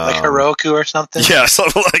 Like Heroku or something? Yeah,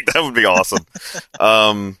 something like that would be awesome.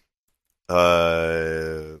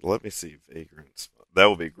 Let me see. Vagrants. That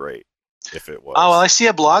would be great if it was. Oh, well, I see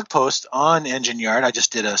a blog post on Engine Yard. I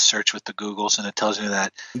just did a search with the Googles, and it tells me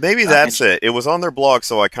that. Maybe that's it. It was on their blog,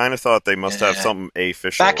 so I kind of thought they must have something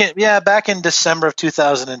official. Back in December of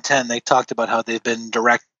 2010, they talked about how they've been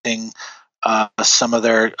directing some of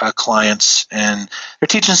their clients, and they're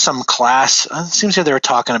teaching some class. It seems like they were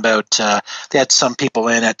talking about they had some people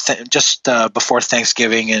in at just before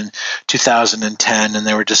Thanksgiving in 2010, and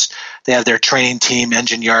they had their training team,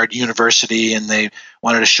 Engine Yard University, and they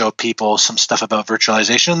wanted to show people some stuff about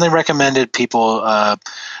virtualization, and they recommended people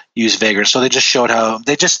use Vagrant. So they just showed how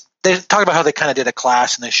they talked about how they kind of did a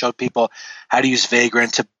class, and they showed people how to use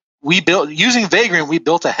Vagrant using Vagrant, we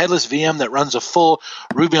built a headless VM that runs a full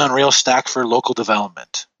Ruby on Rails stack for local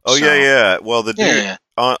development. Oh, so, yeah. Well, the dude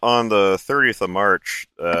on the 30th of March,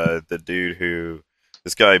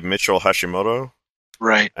 this guy Mitchell Hashimoto,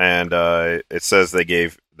 right? And it says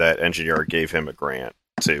that Engine Yard gave him a grant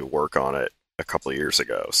to work on it a couple of years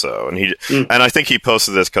ago. So, and I think he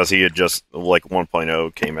posted this because he had just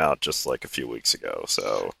 1.0 came out just like a few weeks ago.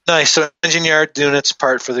 So nice. So Engine Yard doing its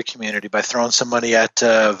part for the community by throwing some money at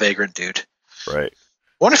Vagrant dude. Right.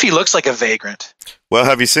 Wonder if he looks like a Vagrant. Well,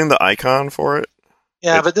 have you seen the icon for it?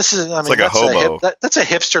 Yeah, but this is like a hobo. That's a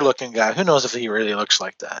hipster looking guy. Who knows if he really looks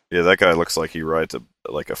like that? Yeah, that guy looks like he rides a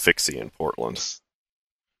like a fixie in Portland.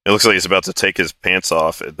 It looks like he's about to take his pants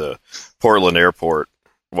off at the Portland airport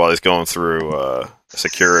while he's going through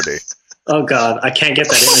security. Oh God, I can't get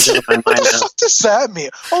that image out of my mind What the now. fuck does that mean?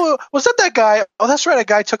 Oh, was that guy? Oh, that's right. A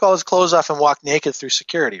guy took all his clothes off and walked naked through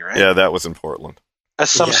security, right? Yeah, that was in Portland.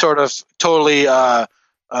 As some sort of totally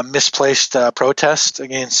misplaced protest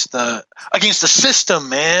against the system,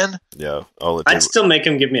 man. Yeah, I'd still make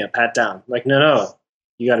him give me a pat down. Like, no,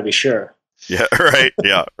 you got to be sure. Yeah, right.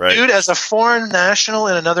 Yeah, right. Dude, as a foreign national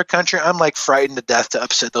in another country, I'm like frightened to death to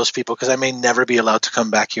upset those people because I may never be allowed to come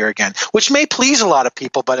back here again, which may please a lot of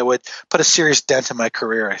people, but it would put a serious dent in my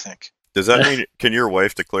career, I think. Does that mean, can your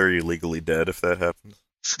wife declare you legally dead if that happens?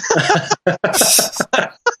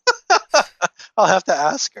 I'll have to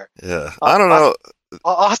ask her. Yeah, I don't know.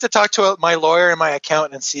 I'll have to talk to my lawyer and my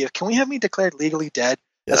accountant and see if can we have me declared legally dead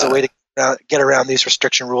as a way to get around these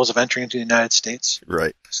restriction rules of entry into the United States.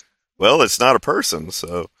 Right. Well, it's not a person,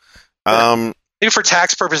 so. Maybe for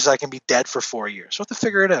tax purposes, I can be dead for 4 years. We'll have to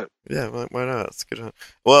figure it out. Yeah, why not? It's good.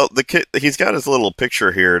 Well, the kid, he's got his little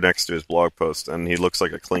picture here next to his blog post, and he looks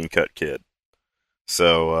like a clean-cut kid.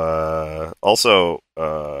 So,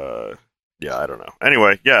 yeah, I don't know.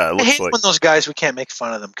 Anyway, yeah, it looks I hate like. when those guys, we can't make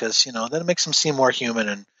fun of them because, then it makes them seem more human,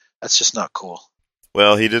 and that's just not cool.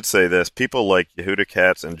 Well, he did say this. People like Yehuda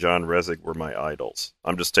Katz and John Resig were my idols.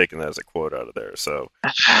 I'm just taking that as a quote out of there. So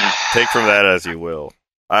take from that as you will.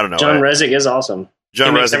 I don't know. John Resig is awesome. He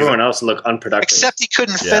makes everyone else look unproductive. Except he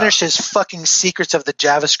couldn't finish his fucking Secrets of the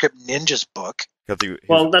JavaScript Ninjas book.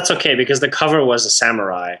 Well, that's okay because the cover was a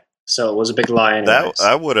samurai. So it was a big lie anyways.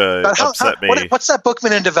 That would have upset me. What's that book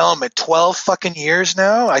been in development? 12 fucking years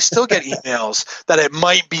now? I still get emails that it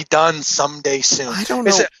might be done someday soon. I don't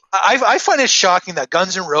know. I find it shocking that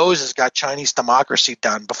Guns N' Roses got Chinese Democracy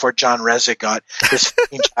done before John Resig got his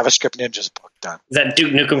fucking JavaScript Ninjas book done. That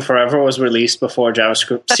Duke Nukem Forever was released before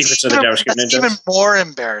Secrets of the JavaScript Ninjas. That's even more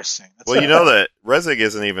embarrassing. Well, you know that Resig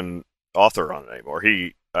isn't even author on it anymore.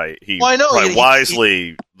 He I know.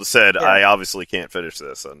 wisely said, I obviously can't finish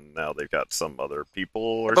this, and now they've got some other people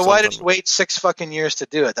or something. But why did you wait 6 fucking years to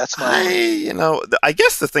do it? That's not... I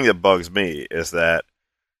guess the thing that bugs me is that,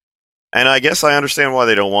 and I guess I understand why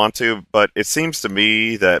they don't want to, but it seems to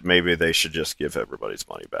me that maybe they should just give everybody's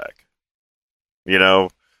money back.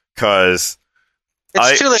 Because...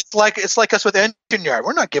 It's true. It's like us with Engine Yard.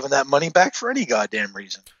 We're not giving that money back for any goddamn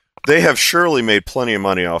reason. They have surely made plenty of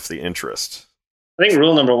money off the interest. I think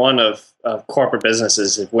rule number 1 of corporate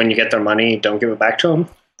businesses is when you get their money, don't give it back to them.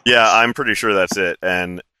 Yeah, I'm pretty sure that's it.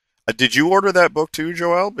 And did you order that book too,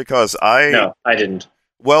 Joel? Because No, I didn't.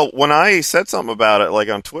 Well, when I said something about it, like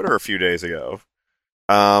on Twitter a few days ago,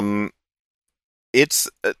 it's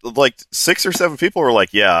like 6 or 7 people were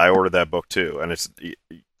like, "Yeah, I ordered that book too," and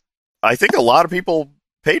I think a lot of people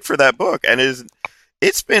paid for that book, and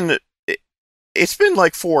it's been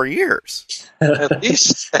like 4 years. At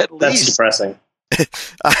least. That's depressing.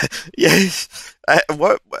 At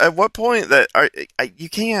what point that you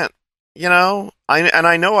can't,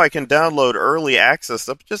 I know I can download early access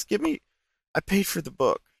stuff. Just give me. I paid for the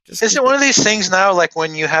book. Is it one of these things now, like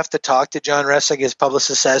when you have to talk to John Resig, his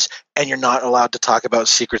publicist says, and you're not allowed to talk about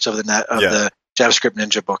Secrets of the the JavaScript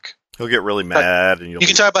Ninja book? He'll get really mad, and you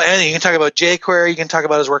can talk about anything. You can talk about jQuery. You can talk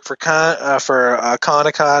about his work for Khan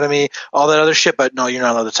Academy, all that other shit. But no, you're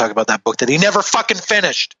not allowed to talk about that book that he never fucking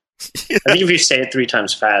finished. I think if you say it 3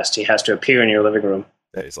 times fast, he has to appear in your living room.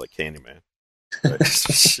 Yeah, he's like Candyman. Right.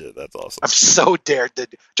 Shit, that's awesome. I'm so dared to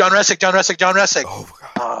John Resig. Oh,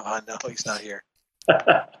 God. Oh no, he's not here.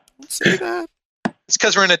 Say that. It's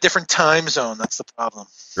because we're in a different time zone. That's the problem.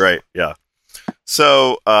 Right. Yeah.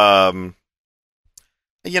 So, the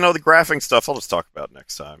graphing stuff I'll just talk about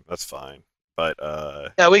next time. That's fine. But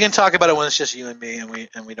yeah, we can talk about it when it's just you and me,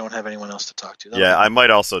 and we don't have anyone else to talk to. I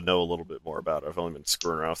might also know a little bit more about it. I've only been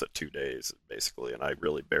screwing around with it 2 days, basically, and I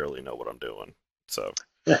really barely know what I'm doing. So,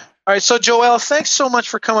 all right. So, Joel, thanks so much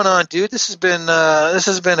for coming on, dude. This has been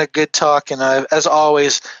a good talk, and as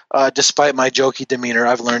always, despite my jokey demeanor,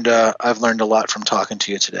 I've learned a lot from talking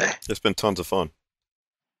to you today. It's been tons of fun.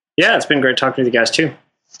 Yeah, it's been great talking to you guys too.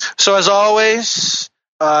 So, as always.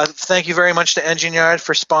 Thank you very much to Engine Yard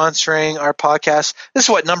for sponsoring our podcast. This is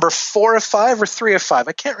what, number 4 of 5 or 3 of 5?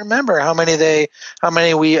 I can't remember how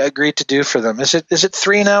many we agreed to do for them. Is it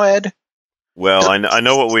 3 now, Ed? Well, I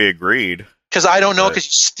know what we agreed. Because I don't know, because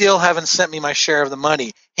you still haven't sent me my share of the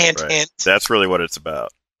money. Hint, hint. That's really what it's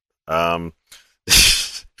about. You're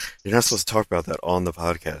not supposed to talk about that on the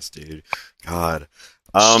podcast, dude. God.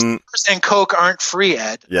 And Coke aren't free,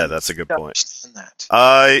 Ed. Yeah, that's a good point. Understand that.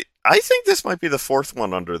 I think this might be the fourth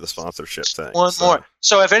one under the sponsorship thing. One more.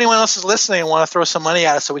 So if anyone else is listening and want to throw some money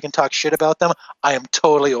at us so we can talk shit about them, I am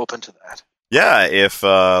totally open to that. Yeah, if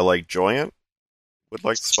like Joyant would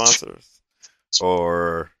like to sponsor us,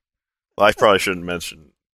 or well, I probably shouldn't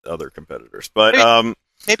mention other competitors, but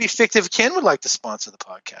maybe Fictive Kin would like to sponsor the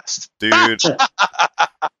podcast. Dude,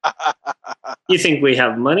 you think we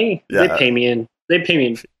have money? Yeah. They pay me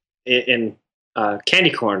in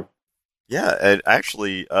candy corn. Yeah, and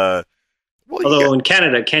actually, although in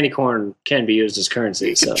Canada, candy corn can be used as currency.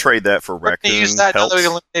 You can trade that for raccoon use that pelts. now that we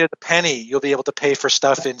eliminated the penny. You'll be able to pay for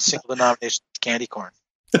stuff in single denomination candy corn.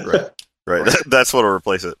 Right. That's what'll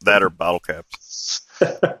replace it. That or bottle caps.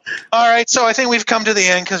 All right, so I think we've come to the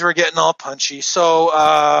end because we're getting all punchy.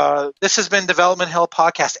 So this has been Development Hell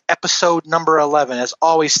Podcast, episode number 11. As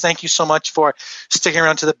always, thank you so much for sticking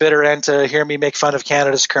around to the bitter end to hear me make fun of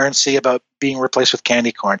Canada's currency about being replaced with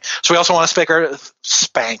candy corn. So we also want to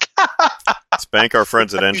spank our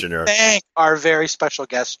friends at Engineer. Thank our very special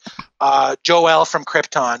guest, Joel from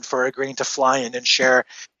Krypton, for agreeing to fly in and share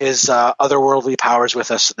his otherworldly powers with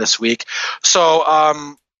us this week.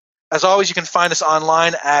 So as always, you can find us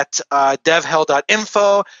online at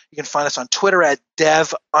devhell.info. You can find us on Twitter at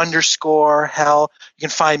dev_hell. You can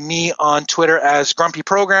find me on Twitter as Grumpy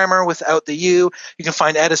Programmer without the U. You can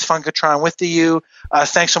find Ed as Funkatron with the U.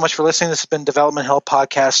 Thanks so much for listening. This has been Development Hell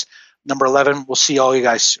Podcast number 11. We'll see all you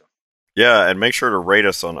guys soon. Yeah, and make sure to rate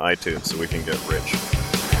us on iTunes so we can get rich.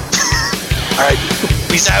 All right.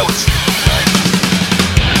 Peace out.